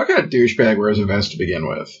 How kind of douchebag wears a vest to begin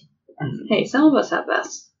with? Hey, some of us have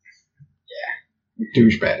vests. Yeah.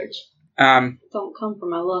 Douchebags. Don't come for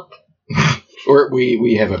my look. Or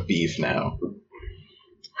we have a beef now.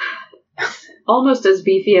 Almost as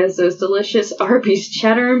beefy as those delicious Arby's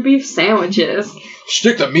cheddar and beef sandwiches.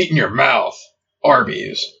 Stick the meat in your mouth.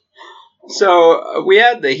 Arby's. So, we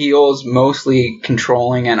had the heels mostly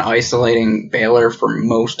controlling and isolating Balor for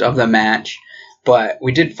most of the match. But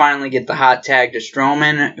we did finally get the hot tag to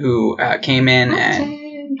Strowman, who came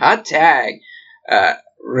in hot tag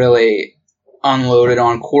really unloaded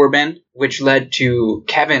on Corbin, which led to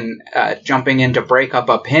Kevin jumping in to break up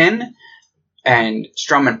a pin, and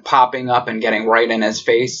Strowman popping up and getting right in his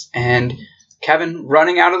face, and Kevin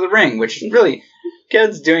running out of the ring, which really,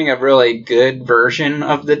 Kevin's doing a really good version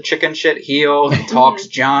of the chicken shit heel. He talks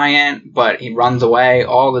giant, but he runs away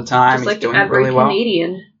all the time. Just like He's doing every really well.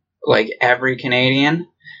 Canadian. Like every Canadian.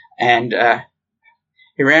 And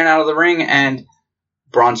he ran out of the ring, and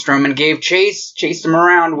Braun Strowman chased him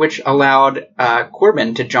around, which allowed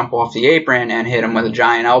Corbin to jump off the apron and hit him with a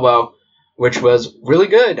giant elbow, which was really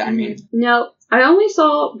good. I mean, now, I only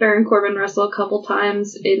saw Baron Corbin wrestle a couple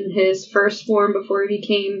times in his first form before he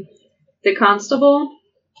became the Constable,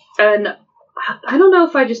 and I don't know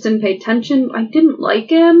if I just didn't pay attention. I didn't like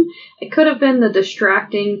him. It could have been the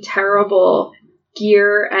distracting, terrible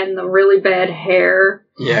gear and the really bad hair.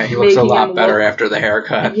 Yeah, he looks a making lot him better look- after the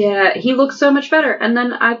haircut. Yeah, he looks so much better. And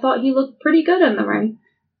then I thought he looked pretty good in the ring.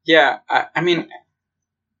 Yeah, I mean,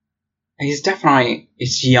 he's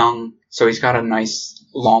young, so he's got a nice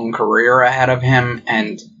long career ahead of him,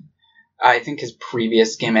 and I think his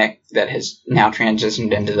previous gimmick that has now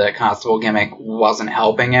transitioned into the Constable gimmick wasn't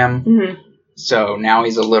helping him. Mm-hmm. So now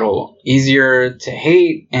he's a little easier to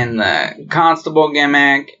hate in the Constable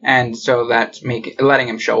gimmick, and so that's letting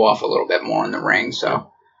him show off a little bit more in the ring.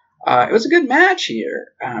 So it was a good match here.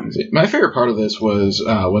 My favorite part of this was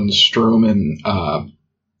when Strowman,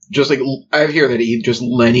 just like I hear that he just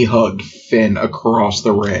Lenny hugged Finn across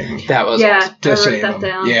the ring That was Yeah, awesome. to I wrote save that him.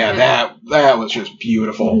 down. Yeah, that was just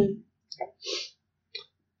beautiful. Mhm.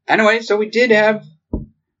 Anyway, so we did have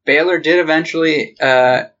Baylor did eventually.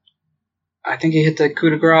 I think he hit the coup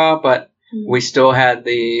de grace, but we still had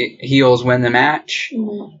the heels win the match.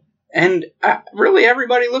 Mhm. And really,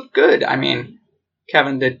 everybody looked good. I mean,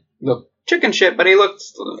 Kevin did look chicken shit, but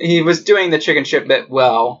he was doing the chicken shit bit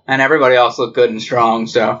well, and everybody else looked good and strong.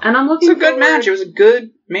 So And I'm it's looking a good forward, match. It was a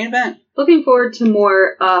good main event. looking forward to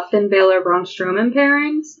more Finn Balor, Braun Strowman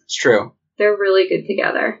pairings. It's true. They're really good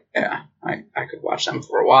together. Yeah, I could watch them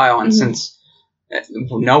for a while, and Mhm. since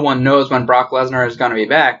no one knows when Brock Lesnar is going to be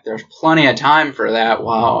back, there's plenty of time for that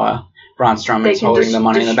while Braun They Strowman's can holding the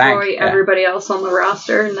Money in the Bank. destroy Yeah. everybody else on the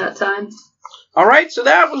roster in that time. All right, so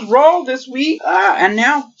that was Raw this week, and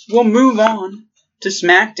now we'll move on to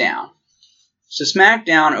SmackDown. So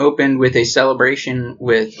SmackDown opened with a celebration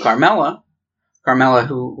with Carmella. Carmella,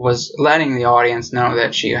 who was letting the audience know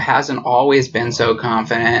that she hasn't always been so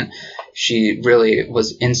confident. She really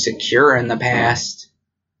was insecure in the past.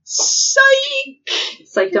 Psych!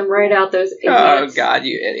 Psyched them right out, those Oh, idiots. God,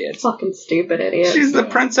 you idiots. Fucking stupid idiots. She's the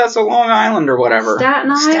Princess of Long Island or whatever.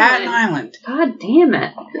 Staten Island. Staten Island. God damn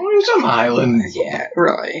it. Some island. Yeah,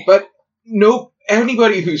 really. But nope.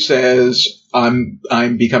 Anybody who says I'm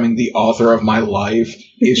becoming the author of my life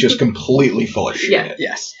is just completely full of shit. Yeah.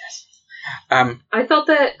 Yes. I thought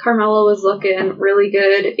that Carmella was looking really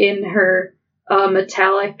good in her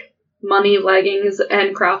metallic money leggings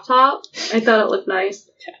and crop top. I thought it looked nice.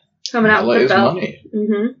 Coming out with LA the is belt. money.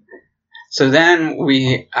 Mm-hmm. So then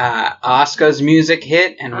Asuka's music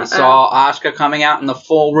hit, and we saw Asuka coming out in the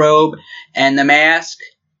full robe and the mask.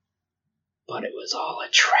 But it was all a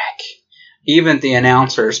trick. Even the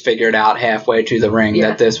announcers figured out halfway to the ring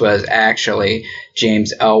that this was actually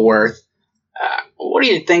James Ellsworth. What are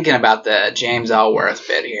you thinking about the James Ellsworth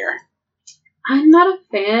bit here? I'm not a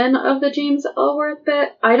fan of the James Ellsworth bit.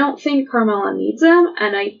 I don't think Carmella needs him,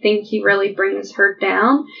 and I think he really brings her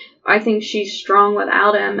down. I think she's strong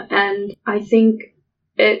without him, and I think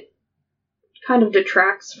it kind of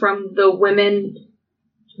detracts from the women's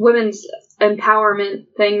empowerment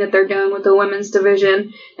thing that they're doing with the women's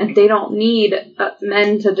division, and they don't need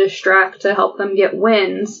men to distract to help them get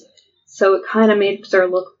wins. So it kind of makes her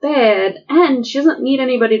look bad, and she doesn't need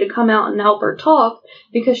anybody to come out and help her talk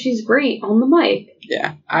because she's great on the mic.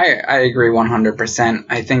 Yeah, I agree 100%.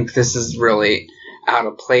 I think this is really out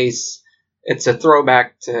of place. It's a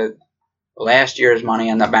throwback to last year's Money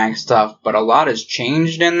in the Bank stuff, but a lot has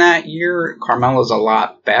changed in that year. Carmella's a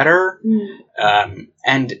lot better.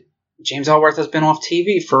 And James Ellsworth has been off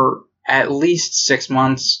TV for at least 6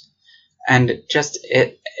 months, and just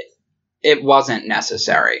it wasn't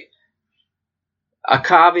necessary. A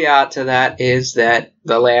caveat to that is that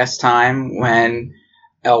the last time when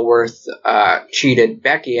Ellsworth cheated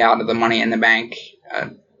Becky out of the Money in the Bank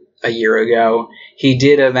a year ago, he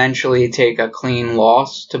did eventually take a clean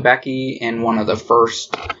loss to Becky in one of the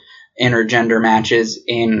first intergender matches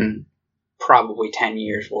in probably 10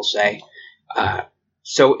 years, we'll say.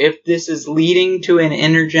 So if this is leading to an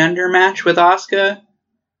intergender match with Asuka,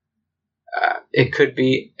 it could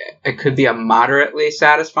be a moderately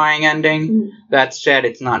satisfying ending. That said,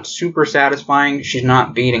 it's not super satisfying. She's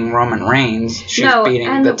not beating Roman Reigns. She's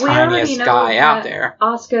beating the tiniest guy out there.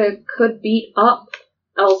 Asuka could beat up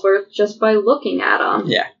Ellsworth just by looking at him.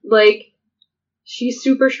 Yeah. Like, she's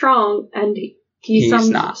super strong, and he's some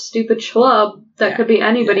not. stupid schlub that could be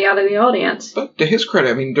anybody out of the audience. But to his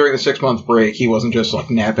credit, I mean, during the 6-month break, he wasn't just like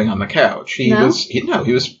napping on the couch. He had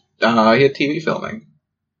TV filming.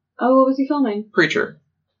 Oh, what was he filming? Preacher.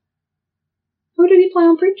 Who did he play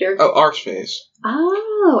on Preacher? Oh, Arseface.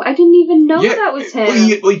 Oh, I didn't even know that was him.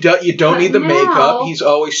 Well, you don't But need the now- makeup. He's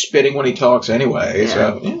always spitting when he talks anyway. Yeah.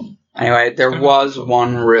 So yeah. Anyway, there was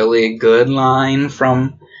one really good line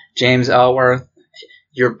from James Ellsworth.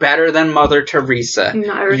 You're better than Mother Teresa.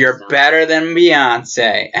 No, You're better than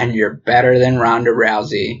Beyonce. And you're better than Ronda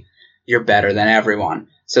Rousey. You're better than everyone.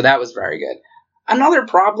 So that was very good. Another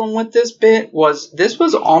problem with this bit was this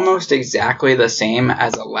was almost exactly the same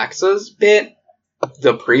as Alexa's bit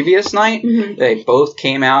the previous night. Mm-hmm. They both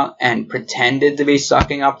came out and pretended to be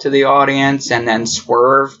sucking up to the audience and then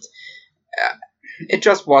swerved. It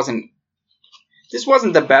just wasn't... This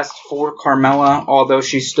wasn't the best for Carmella, although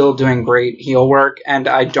she's still doing great heel work, and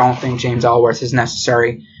I don't think James Ellsworth is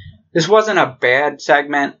necessary. This wasn't a bad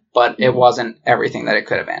segment, but it wasn't everything that it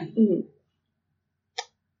could have been. Mm-hmm.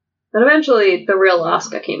 But eventually, the real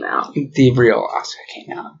Asuka came out. The real Asuka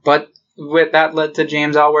came out. But that led to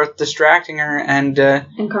James Ellsworth distracting her and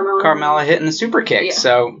Carmella hitting the super kick. Yeah.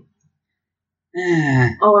 So,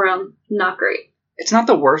 all around, not great. It's not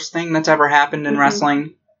the worst thing that's ever happened in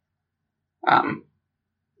wrestling.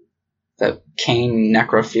 The Kane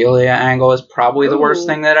necrophilia angle is probably the worst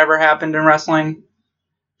thing that ever happened in wrestling.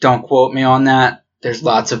 Don't quote me on that. There's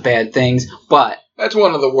lots of bad things, but that's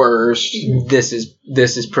one of the worst. This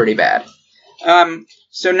is pretty bad.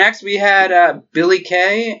 So next we had Billie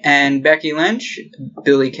Kay and Becky Lynch.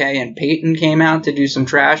 Billie Kay and Peyton came out to do some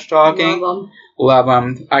trash talking. Love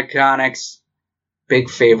them. Iconics. Big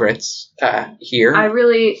favorites here. I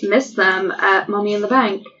really missed them at Money in the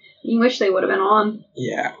Bank. You wish they would have been on.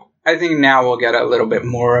 Yeah. I think now we'll get a little bit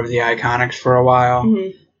more of the Iconics for a while.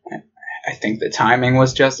 Mm-hmm. I think the timing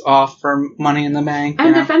was just off for Money in the Bank.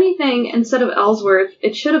 And if anything, instead of Ellsworth,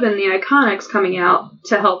 it should have been the Iconics coming out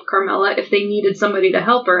to help Carmella if they needed somebody to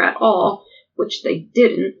help her at all, which they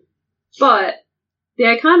didn't. But the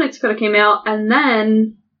Iconics could have came out, and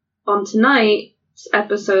then on tonight's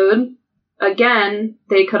episode, again,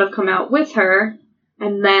 they could have come out with her,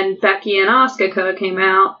 and then Becky and Asuka could have came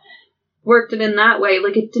out, worked it in that way.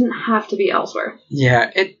 Like, it didn't have to be Ellsworth.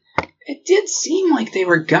 Yeah, it did seem like they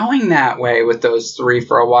were going that way with those three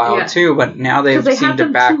for a while, too, but now they seem to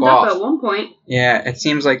back off. Up at one point. Yeah, it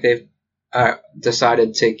seems like they've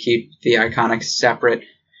decided to keep the Iconics separate.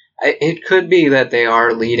 It could be that they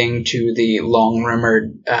are leading to the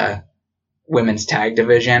long-rumored women's tag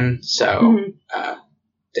division, so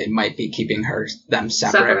they might be keeping them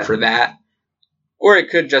separate for that. Or it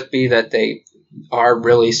could just be that they are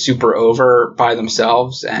really super over by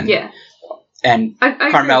themselves, and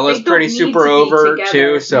Carmella's pretty super over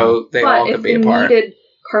too, so they all could be apart. But if they needed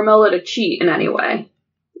Carmella to cheat in any way,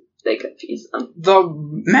 they could tease them. The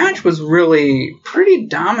match was really pretty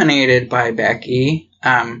dominated by Becky.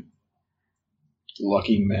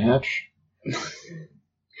 Lucky match.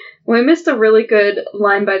 We missed a really good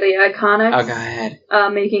line by the Iconics. Oh, go ahead.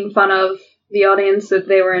 Making fun of the audience that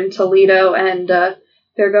they were in Toledo, and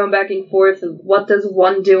they're going back and forth. What does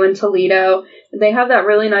one do in Toledo? They have that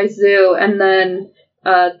really nice zoo, and then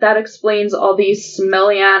that explains all these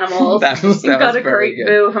smelly animals. that got a great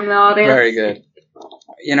boo from the audience. Very good.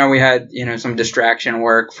 We had some distraction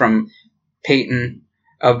work from Peyton.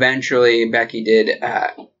 Eventually, Becky did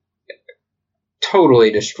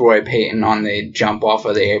totally destroy Peyton on the jump off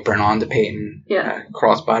of the apron onto Peyton. Yeah.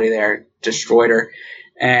 Crossbody there, destroyed her,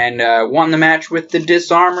 and won the match with the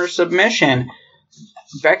disarmer submission.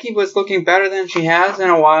 Becky was looking better than she has in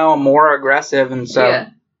a while, more aggressive, and so...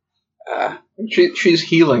 she's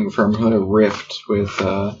healing from her rift with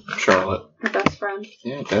Charlotte. Her best friend.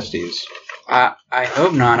 Yeah, besties. I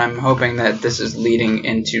hope not. I'm hoping that this is leading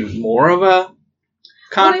into more of a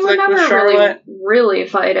conflict with Charlotte. Really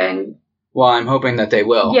fighting. Well, I'm hoping that they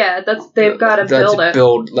will. Yeah, they've got to build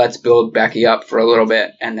it. Let's build Becky up for a little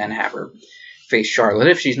bit, and then have her face Charlotte.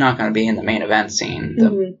 If she's not going to be in the main event scene,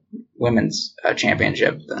 the women's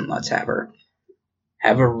championship, then let's have her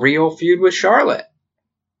have a real feud with Charlotte.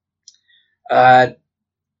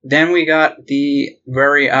 Then we got the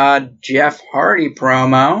very odd Jeff Hardy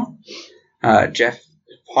promo. Jeff's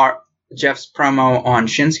promo on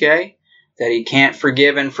Shinsuke, that he can't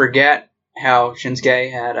forgive and forget how Shinsuke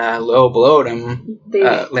had low blowed him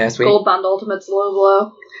last week. Gold Bond Ultimate's low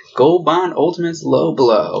blow. Gold Bond Ultimate's low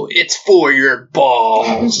blow. It's for your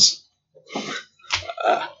balls.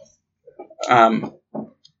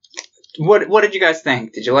 What did you guys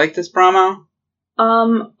think? Did you like this promo?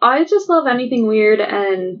 I just love anything weird,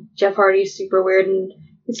 and Jeff Hardy's super weird, and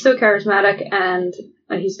he's so charismatic, and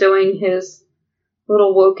he's doing his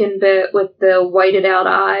little Woken bit with the whited out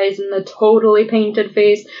eyes and the totally painted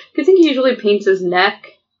face. I think he usually paints his neck,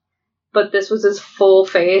 but this was his full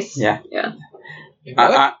face. Yeah.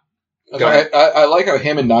 I like how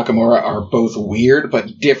him and Nakamura are both weird,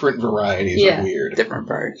 but different varieties of weird. Different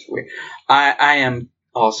varieties of weird. I am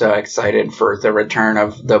also excited for the return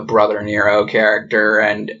of the Brother Nero character,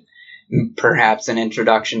 and perhaps an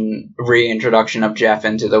reintroduction of Jeff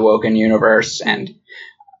into the Woken universe, and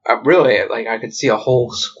really, like, I could see a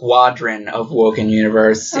whole squadron of Woken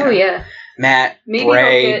universe. Oh, yeah. Matt, Maybe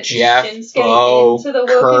Bray, he'll get Jeff, Shinsuke Bo, into the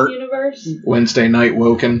Kurt. Woken universe. Wednesday Night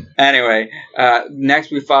Woken. Anyway,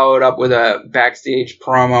 next we followed up with a backstage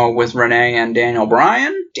promo with Renee and Daniel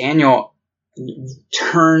Bryan. Daniel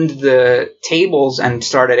turned the tables and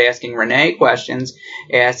started asking Renee questions,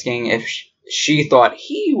 asking if she thought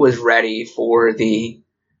he was ready for the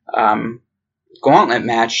gauntlet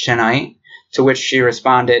match tonight, to which she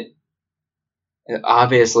responded,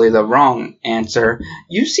 obviously the wrong answer,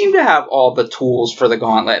 "You seem to have all the tools for the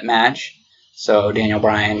gauntlet match." So Daniel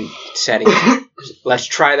Bryan said, "Let's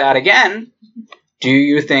try that again. Do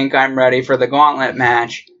you think I'm ready for the gauntlet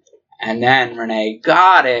match?" And then Renee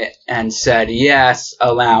got it and said yes,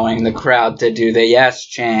 allowing the crowd to do the yes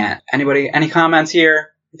chant. Anybody, any comments here?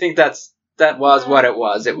 I think that was what it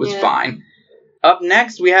was. It was fine. Up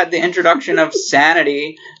next, we had the introduction of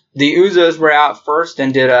Sanity. The Usos were out first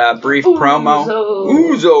and did a brief promo.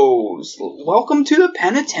 Usos! Welcome to the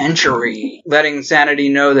penitentiary. Letting Sanity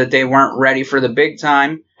know that they weren't ready for the big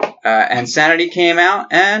time. And Sanity came out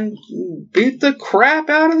and beat the crap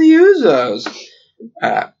out of the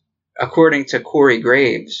Usos. According to Corey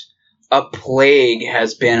Graves, a plague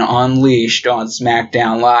has been unleashed on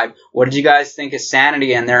SmackDown Live. What did you guys think of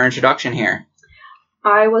Sanity and their introduction here?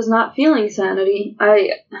 I was not feeling Sanity. I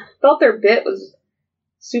felt their bit was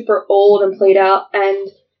super old and played out, and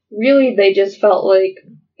really they just felt like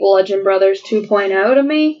Bludgeon Brothers 2.0 to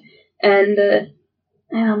me, and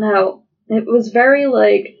I don't know, it was very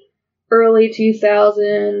like early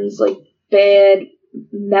 2000s, like bad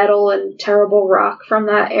metal and terrible rock from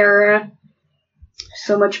that era.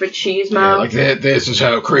 So much machismo. Yeah, like this is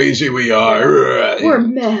how crazy we are. We're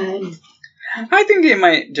mad. I think they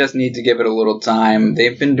might just need to give it a little time.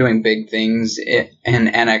 They've been doing big things in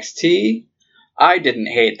NXT. I didn't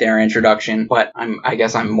hate their introduction, but I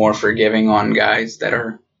guess I'm more forgiving on guys that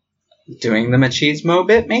are doing the machismo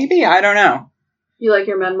bit, maybe? I don't know. You like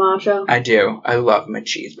your men macho? I do. I love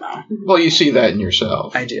machismo. Well, you see that in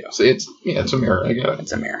yourself. I do. So it's a mirror. I get it.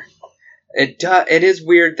 It's a mirror. It is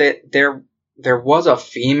weird that there was a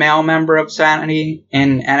female member of Sanity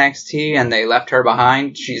in NXT, and they left her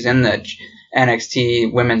behind. She's in the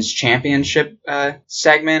NXT Women's Championship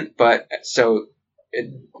segment, but so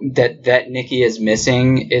that Nikki is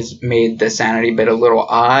missing is made the Sanity bit a little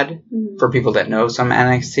odd for people that know some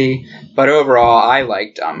NXT. But overall, I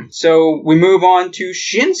liked them. So we move on to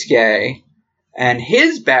Shinsuke and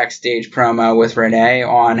his backstage promo with Renee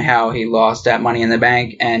on how he lost at Money in the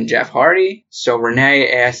Bank and Jeff Hardy. So Renee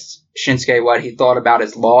asked Shinsuke what he thought about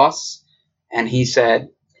his loss, and he said,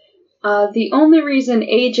 the only reason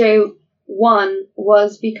AJ won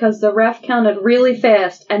was because the ref counted really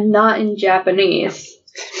fast and not in Japanese.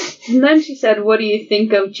 And then she said, "What do you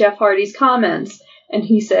think of Jeff Hardy's comments?" And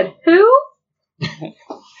he said, "Who?"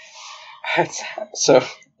 So,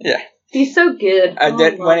 yeah. He's so good.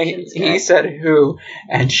 When he said who,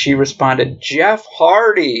 and she responded, "Jeff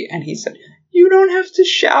Hardy." And he said, "You don't have to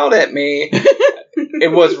shout at me."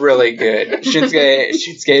 It was really good.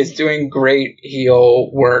 Shinsuke is doing great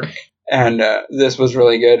heel work, and this was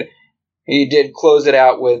really good. He did close it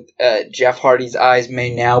out with, "Jeff Hardy's eyes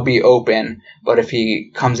may now be open, but if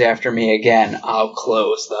he comes after me again, I'll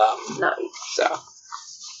close them." Nice. So,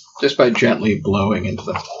 just by gently blowing into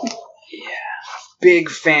them. Yeah. Big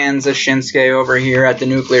fans of Shinsuke over here at the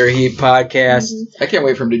Nuclear Heat podcast. I can't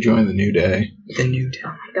wait for him to join the New Day. The New Day. Oh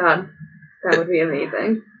my god. That would be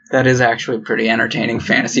amazing. That is actually pretty entertaining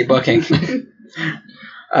fantasy booking.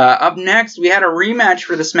 Up next, we had a rematch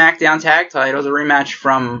for the SmackDown Tag Titles, a rematch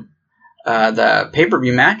from the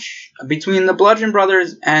pay-per-view match between the Bludgeon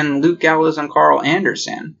Brothers and Luke Gallows and Carl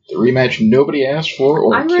Anderson. The rematch nobody asked for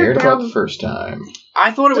or I cared read about down- the first time.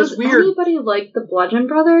 I thought it was weird. Does anybody like the Bludgeon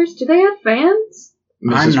Brothers? Do they have fans?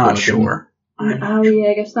 I'm not Bludgeon. sure. Oh yeah,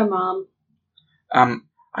 I guess their mom.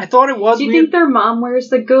 I thought it was Do you weird. think their mom wears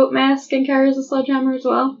the goat mask and carries a sledgehammer as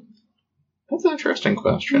well? That's an interesting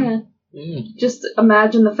question. Yeah. Just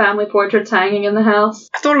imagine the family portraits hanging in the house.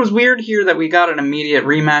 I thought it was weird here that we got an immediate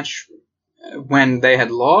rematch when they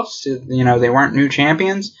had lost. You know, they weren't new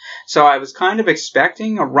champions. So I was kind of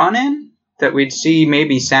expecting a run-in, that we'd see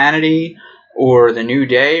maybe Sanity or the New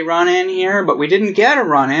Day run-in here, but we didn't get a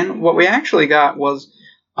run-in. What we actually got was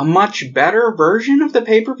a much better version of the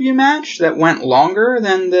pay-per-view match that went longer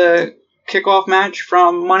than the kickoff match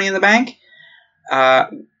from Money in the Bank.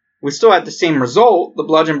 We still had the same result. The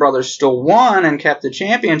Bludgeon Brothers still won and kept the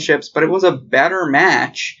championships, but it was a better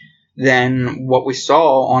match. than what we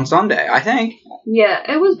saw on Sunday, I think.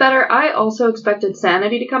 Yeah, it was better. I also expected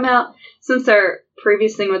Sanity to come out, since their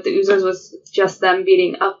previous thing with the Usos was just them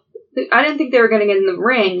beating up. I didn't think they were going to get in the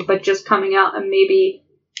ring, but just coming out and maybe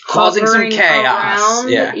Causing some hovering chaos. around.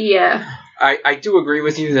 Yeah. I do agree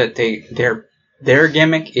with you that their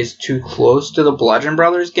gimmick is too close to the Bludgeon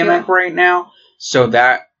Brothers gimmick right now, so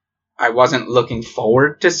that I wasn't looking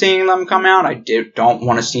forward to seeing them come out. I don't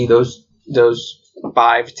want to see those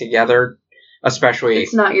 5 together, especially...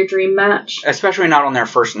 It's not your dream match. Especially not on their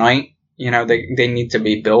first night. You know, they need to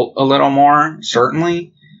be built a little more,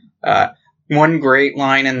 certainly. One great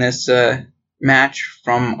line in this match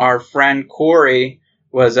from our friend Corey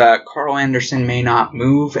was Carl Anderson may not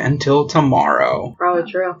move until tomorrow.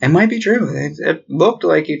 Probably true. It might be true. It looked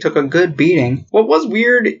like he took a good beating. What was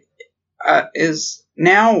weird is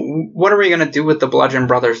now, what are we going to do with the Bludgeon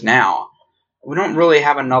Brothers now? We don't really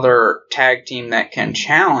have another tag team that can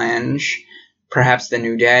challenge, perhaps the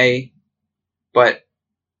New Day, but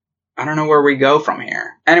I don't know where we go from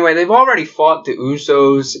here. Anyway, they've already fought the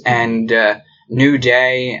Usos and New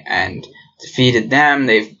Day and defeated them.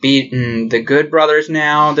 They've beaten the Good Brothers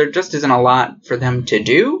now. There just isn't a lot for them to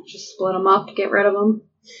do. Just split them up to get rid of them.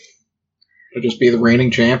 They'll just be the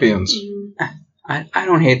reigning champions. I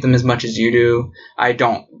don't hate them as much as you do. I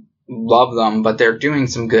don't love them, but they're doing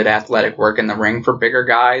some good athletic work in the ring for bigger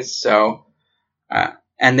guys. So,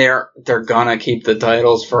 and they're gonna keep the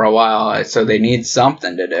titles for a while, so they need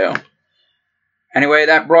something to do. Anyway,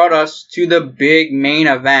 that brought us to the big main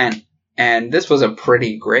event. And this was a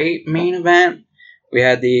pretty great main event. We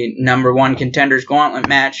had the number 1 Contenders Gauntlet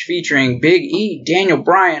match featuring Big E, Daniel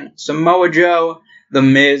Bryan, Samoa Joe, The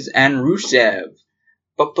Miz, and Rusev.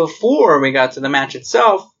 But before we got to the match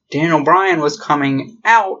itself, Daniel Bryan was coming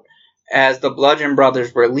out as the Bludgeon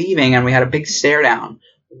Brothers were leaving, and we had a big stare down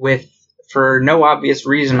for no obvious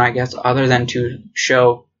reason, I guess, other than to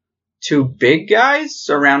show 2 big guys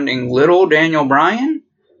surrounding little Daniel Bryan.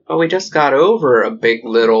 But we just got over a big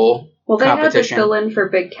little Well, they had to competition. fill in for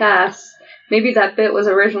Big Cass. Maybe that bit was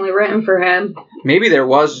originally written for him. Maybe there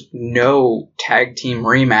was no tag team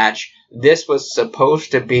rematch. This was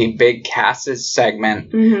supposed to be Big Cass's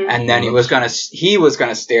segment, and then he was gonna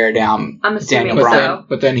stare down I'm assuming Daniel But Bryan. then,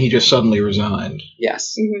 but then he just suddenly resigned.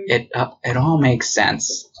 Yes, Mhm. it all makes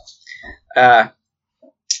sense.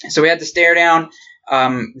 So we had the stare down.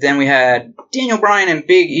 Then we had Daniel Bryan and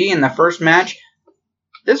Big E in the first match.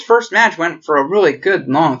 This first match went for a really good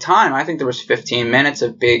long time. I think there was 15 minutes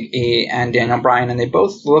of Big E and Daniel Bryan, and they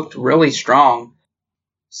both looked really strong.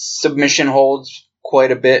 Submission holds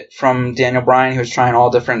quite a bit from Daniel Bryan, who was trying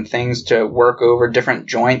all different things to work over different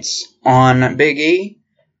joints on Big E.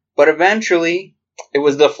 But eventually, it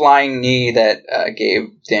was the flying knee that gave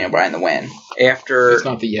Daniel Bryan the win. After... It's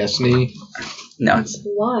not the yes knee. No, it's...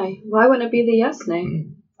 Why? Why wouldn't it be the yes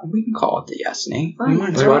name? We can call it the yes knee. Fine. We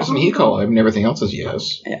might as Why well. doesn't he call it? I mean, everything else is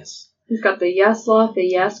yes. Yes. He's got the yes lock, the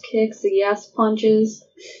yes kicks, the yes punches.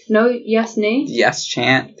 No yes knee? The yes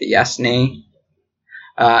chant, the yes knee.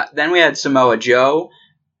 Then we had Samoa Joe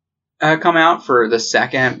come out for the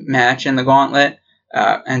second match in the gauntlet.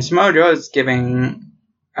 And Samoa Joe is giving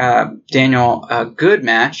Daniel a good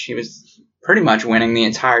match. He was pretty much winning the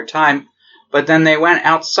entire time. But then they went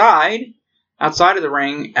outside of the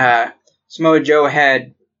ring. Samoa Joe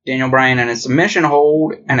had Daniel Bryan in a submission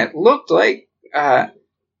hold, and it looked like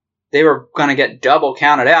they were going to get double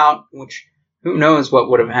counted out, which who knows what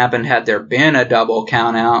would have happened had there been a double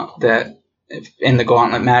count out. That if in the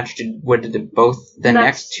gauntlet match, would the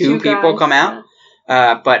next two people guys, come out?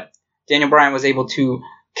 yeah. But Daniel Bryan was able to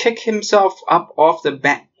kick himself up off the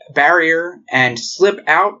barrier and slip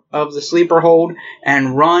out of the sleeper hold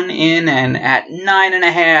and run in, and at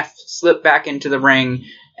 9.5 slip back into the ring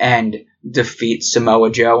and defeat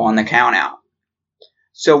Samoa Joe on the count out.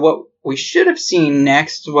 So what we should have seen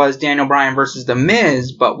next was Daniel Bryan versus The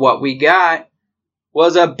Miz, but what we got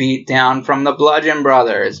was a beatdown from the Bludgeon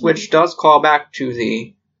Brothers, which does call back to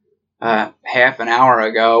the half an hour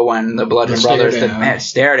ago when the Bludgeon Brothers did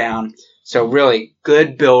stare down. So really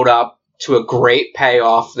good build up to a great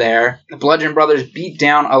payoff there. The Bludgeon Brothers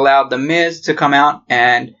beatdown allowed The Miz to come out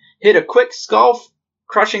and hit a quick skull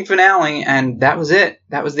crushing finale, and that was it.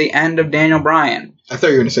 That was the end of Daniel Bryan. I thought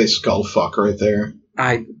you were going to say skull fuck right there.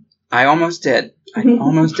 I almost did. I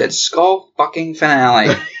almost did. Skull fucking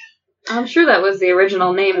finale. I'm sure that was the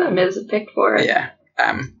original name that Miz had picked for it. Yeah.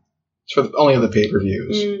 It's for only on the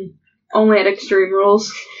pay-per-views. Only at Extreme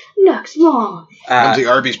Rules. Next month. Comes the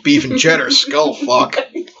Arby's beef and cheddar skull fuck.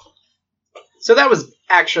 So that was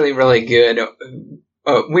actually really good.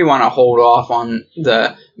 We want to hold off on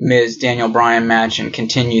the Miz Daniel Bryan match and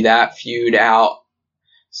continue that feud out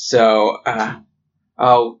So,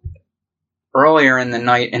 earlier in the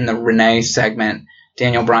night in the Renee segment,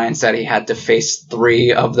 Daniel Bryan said he had to face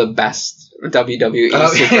 3 of the best WWE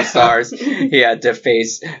superstars. He had to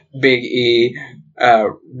face Big E,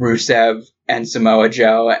 Rusev, and Samoa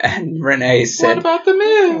Joe. And Renee said, What about The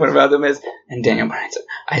Miz? What about The Miz? And Daniel Bryan said,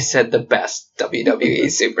 I said the best WWE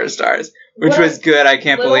superstars, which was good. I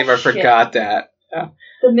can't believe I forgot that.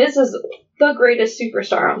 The Miz is the greatest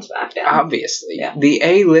superstar on SmackDown. Obviously, Yeah. The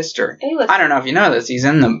A-lister. A-lister. I don't know if you know this. He's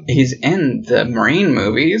in the Marine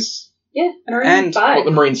movies. Yeah, Marine And- 5. Well,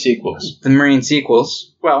 the Marine sequels. The Marine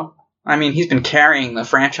sequels. Well, I mean, he's been carrying the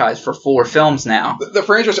franchise for 4 films now. The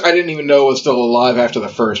franchise I didn't even know was still alive after the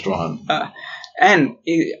first one. And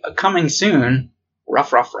coming soon,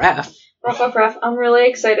 Rough Ref. Rough. I'm really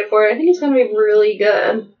excited for it. I think it's going to be really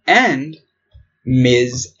good. And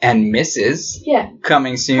Ms. and Mrs. Yeah.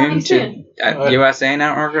 coming soon to USA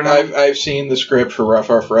Network or not? I've seen the script for Rough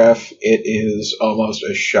Rough Ref. It is almost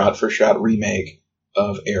a shot-for-shot remake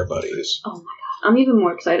of Air Buddies. Oh my god. I'm even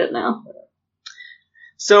more excited now.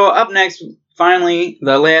 So up next, finally,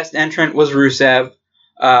 the last entrant was Rusev.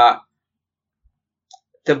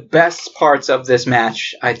 The best parts of this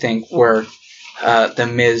match, I think, were the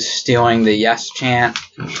Miz stealing the yes chant,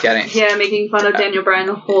 Yeah, making fun of Daniel Bryan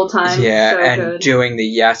the whole time. yeah, So and good. doing the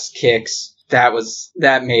yes kicks.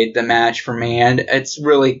 That made the match for me, and it's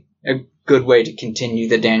really a good way to continue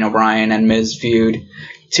the Daniel Bryan and Miz feud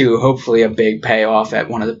to hopefully a big payoff at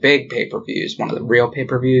one of the big pay-per-views, one of the real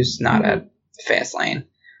pay-per-views, not at Fastlane,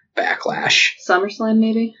 Backlash, SummerSlam,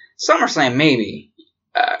 maybe? SummerSlam, maybe.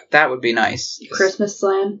 That would be nice. Christmas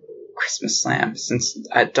Slam. Christmas Slam, since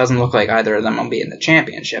it doesn't look like either of them will be in the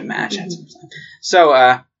championship match. Mhm.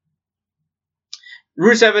 So,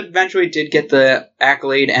 Rusev eventually did get the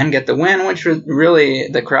accolade and get the win, which was really,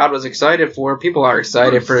 the crowd was excited for. People are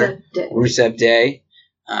excited for Rusev Day.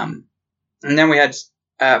 And then we had,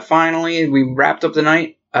 finally, we wrapped up the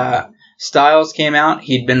night. Styles came out.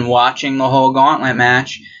 He'd been watching the whole gauntlet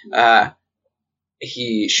match.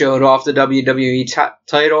 He showed off the WWE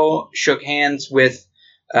title, shook hands with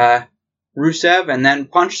Rusev, and then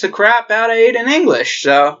punched the crap out of Aiden English.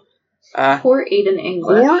 So, Poor Aiden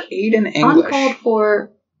English. Uncalled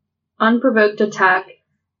for, unprovoked attack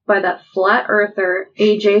by that flat earther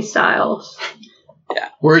AJ Styles. Yeah.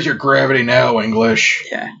 Where's your gravity now, English?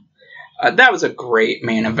 Yeah. That was a great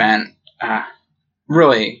main event.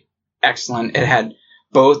 Really excellent. It had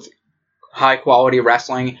both high quality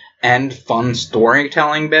wrestling and fun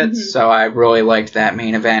storytelling bits, Mhm. so I really liked that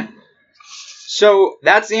main event. So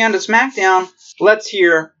that's the end of SmackDown. Let's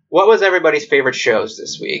hear what was everybody's favorite shows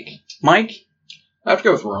this week. Mike, I have to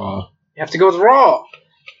go with Raw. you have to go with Raw.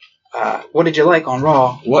 What did you like on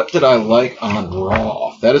Raw? What did I like on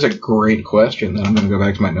Raw? That is a great question that I'm going to go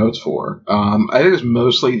back to my notes for. I think it was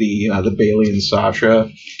mostly the Bayley and Sasha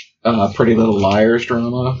Pretty Little Liars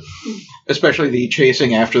drama. Especially the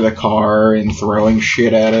chasing after the car and throwing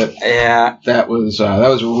shit at it. Yeah. That was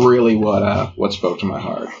really what spoke to my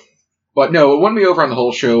heart. But no, what won me over on the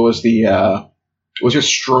whole show was just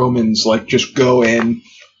Strowman's just go in,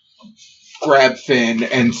 grab Finn,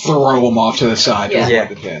 and throw him off to the side. Yeah. Yeah.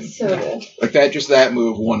 The pin. So good. That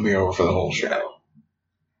move won me over for the whole show.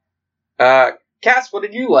 Cass, what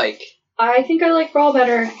did you like? I think I like Raw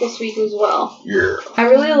better this week as well. Yeah. I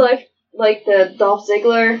really like the Dolph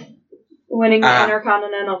Ziggler winning the Ah.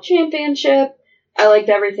 Intercontinental Championship. I liked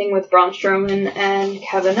everything with Braun Strowman and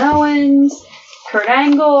Kevin Owens. Kurt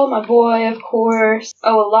Angle, my boy, of course.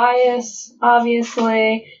 Elias,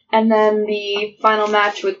 obviously. And then the final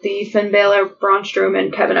match with the Finn Balor, Braun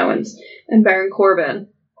Strowman, Kevin Owens, and Baron Corbin.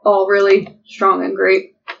 All really strong and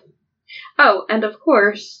great. Oh, and of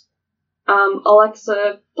course,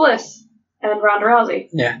 Alexa Bliss and Ronda Rousey.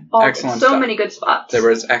 Yeah, All excellent so stuff. many good spots. There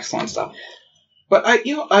was excellent stuff. But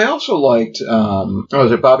I also liked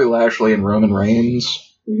was it Bobby Lashley and Roman Reigns?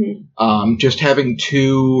 Mhm. Just having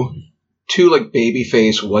two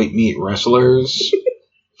babyface white meat wrestlers,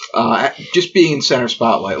 just being in center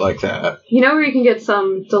spotlight like that. You know where you can get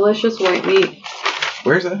some delicious white meat?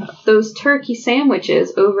 Where's that? Those turkey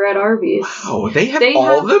sandwiches over at Arby's. Oh, they have They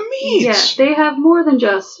all have- the meats. Yeah, they have more than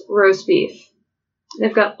just roast beef.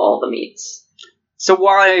 They've got all the meats. So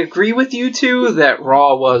while I agree with you two that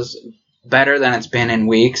Raw was better than it's been in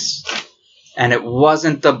weeks, and it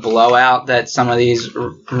wasn't the blowout that some of these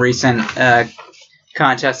recent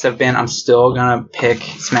contests have been, I'm still going to pick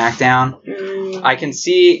SmackDown. I can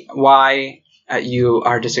see why you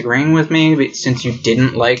are disagreeing with me, but since you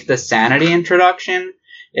didn't like the Sanity introduction,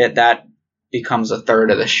 that becomes a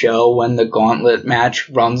third of the show when the gauntlet match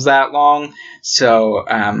runs that long. So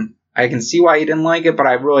I can see why you didn't like it, but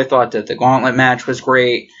I really thought that the gauntlet match was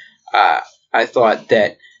great. I thought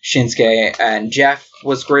that Shinsuke and Jeff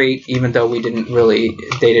was great, even though they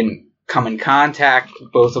didn't come in contact.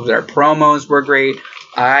 Both of their promos were great.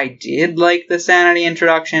 I did like the Sanity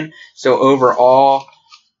introduction, so overall,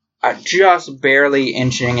 I'm just barely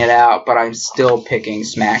inching it out, but I'm still picking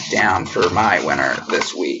SmackDown for my winner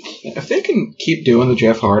this week. If they can keep doing the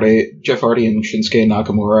Jeff Hardy and Shinsuke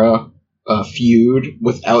Nakamura feud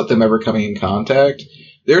without them ever coming in contact,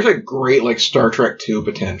 there's a great like Star Trek 2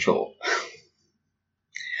 potential.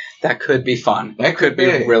 That could be fun. That could be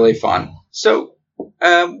really fun. So,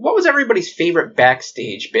 what was everybody's favorite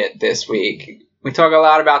backstage bit this week? We talk a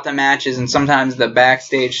lot about the matches, and sometimes the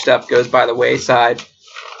backstage stuff goes by the wayside.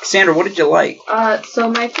 Cassandra, what did you like? So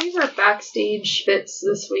my favorite backstage bits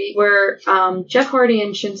this week were Jeff Hardy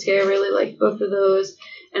and Shinsuke. I really liked both of those.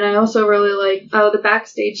 And I also really liked the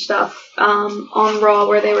backstage stuff on Raw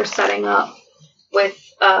where they were setting up with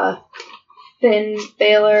Finn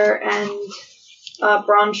Balor and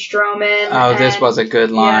Braun Strowman. Oh, this was a good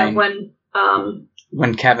line. Yeah,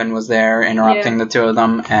 when Kevin was there interrupting the two of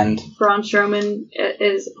them. And Braun Strowman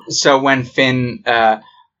is... So when Finn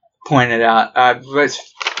pointed out...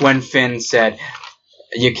 when Finn said,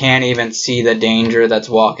 you can't even see the danger that's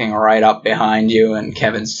walking right up behind you, and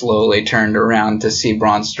Kevin slowly turned around to see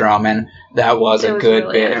Braun Strowman, that was a good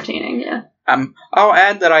really bit. Entertaining, yeah. I'll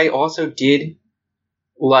add that I also did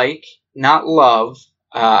like, not love,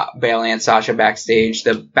 Bayley and Sasha backstage.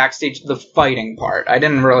 The fighting part. I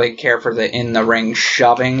didn't really care for the in-the-ring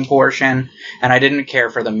shoving portion, and I didn't care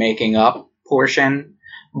for the making up portion,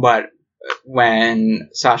 but when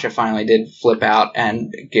Sasha finally did flip out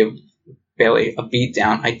and give Bayley a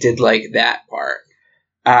beatdown, I did like that part.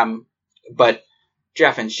 But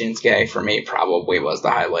Jeff and Shinsuke, for me, probably was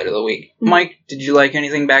the highlight of the week. Mike, did you like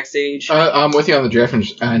anything backstage? I'm with you on the Jeff and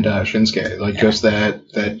Shinsuke. Like, just that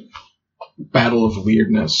battle of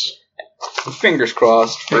weirdness. Fingers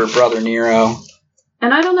crossed for Brother Nero.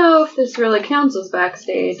 And I don't know if this really counts as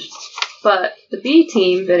backstage, but the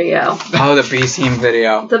B-Team video. Oh, the B-Team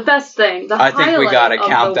video. The best thing. I think we gotta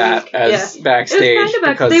count that as backstage. It was kind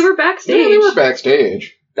of because they were backstage. Yeah, they were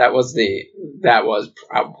backstage. That was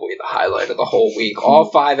probably the highlight of the whole week. All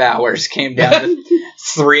 5 hours came down to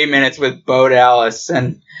 3 minutes with Bo Dallas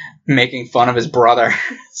and making fun of his brother.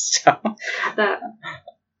 So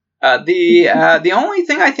the only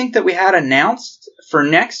thing I think that we had announced for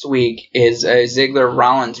next week is a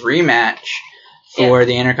Ziggler-Rollins rematch for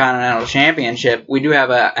the Intercontinental Championship. We do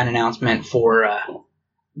have an announcement for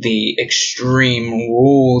the Extreme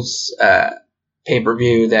Rules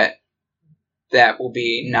pay-per-view that will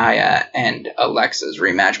be Nia and Alexa's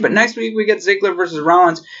rematch. But next week we get Ziggler versus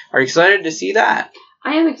Rollins. Are you excited to see that?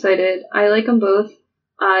 I am excited. I like them both.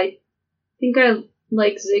 I think I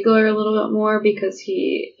like Ziggler a little bit more because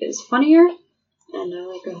he is funnier, and I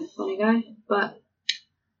like a funny guy. But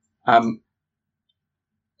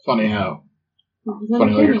funny how?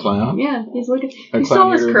 Funny like a clown? Yeah, he's looking. You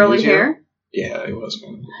saw his curly hair. Yeah, it was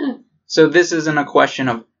kind of. So this isn't a question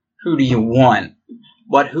of who do you want,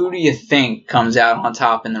 but who do you think comes out on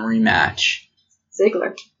top in the rematch?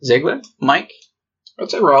 Ziggler. Ziggler? Mike? I'd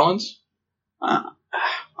say Rollins.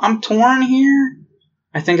 I'm torn here.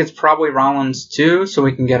 I think it's probably Rollins too, so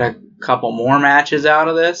we can get a couple more matches out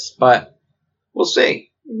of this, but we'll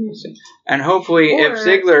see. Mm-hmm. We'll see. And hopefully if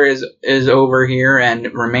Ziggler is over here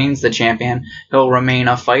and remains the champion, he'll remain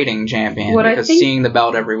a fighting champion because seeing the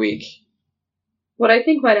belt every week. What I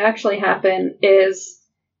think might actually happen is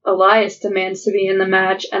Elias demands to be in the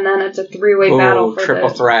match, and then it's a 3-way battle for triple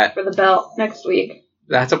threat for the belt next week.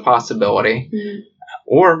 That's a possibility. Mm-hmm.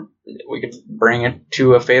 Or we could bring it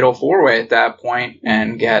to a fatal 4-way at that point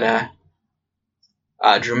and get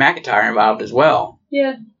Drew McIntyre involved as well.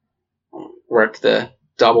 Yeah. Work the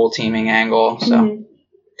double teaming angle. So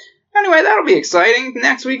Anyway, that'll be exciting.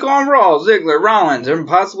 Next week on Raw, Ziggler, Rollins, and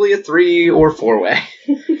possibly a 3 or 4-way.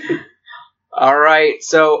 All right,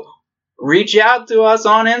 so reach out to us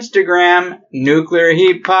on Instagram, Nuclear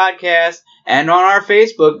Heat Podcast, and on our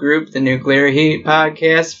Facebook group, the Nuclear Heat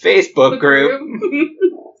Podcast Facebook group.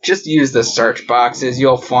 Just use the search boxes;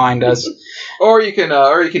 you'll find us. Or you can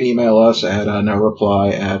email us at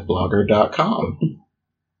noreply@blogger.com.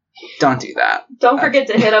 Don't do that. Don't forget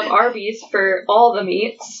to hit up Arby's for all the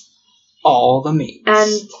meats. All the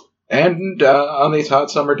meats. And on these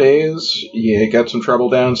hot summer days, you got some trouble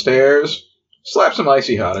downstairs. Slap some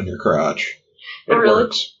icy hot on your crotch. It really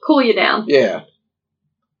works. Cool you down. Yeah.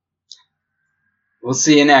 We'll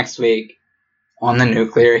see you next week on the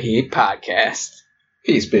Nuclear Heat Podcast.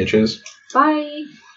 Peace, bitches. Bye.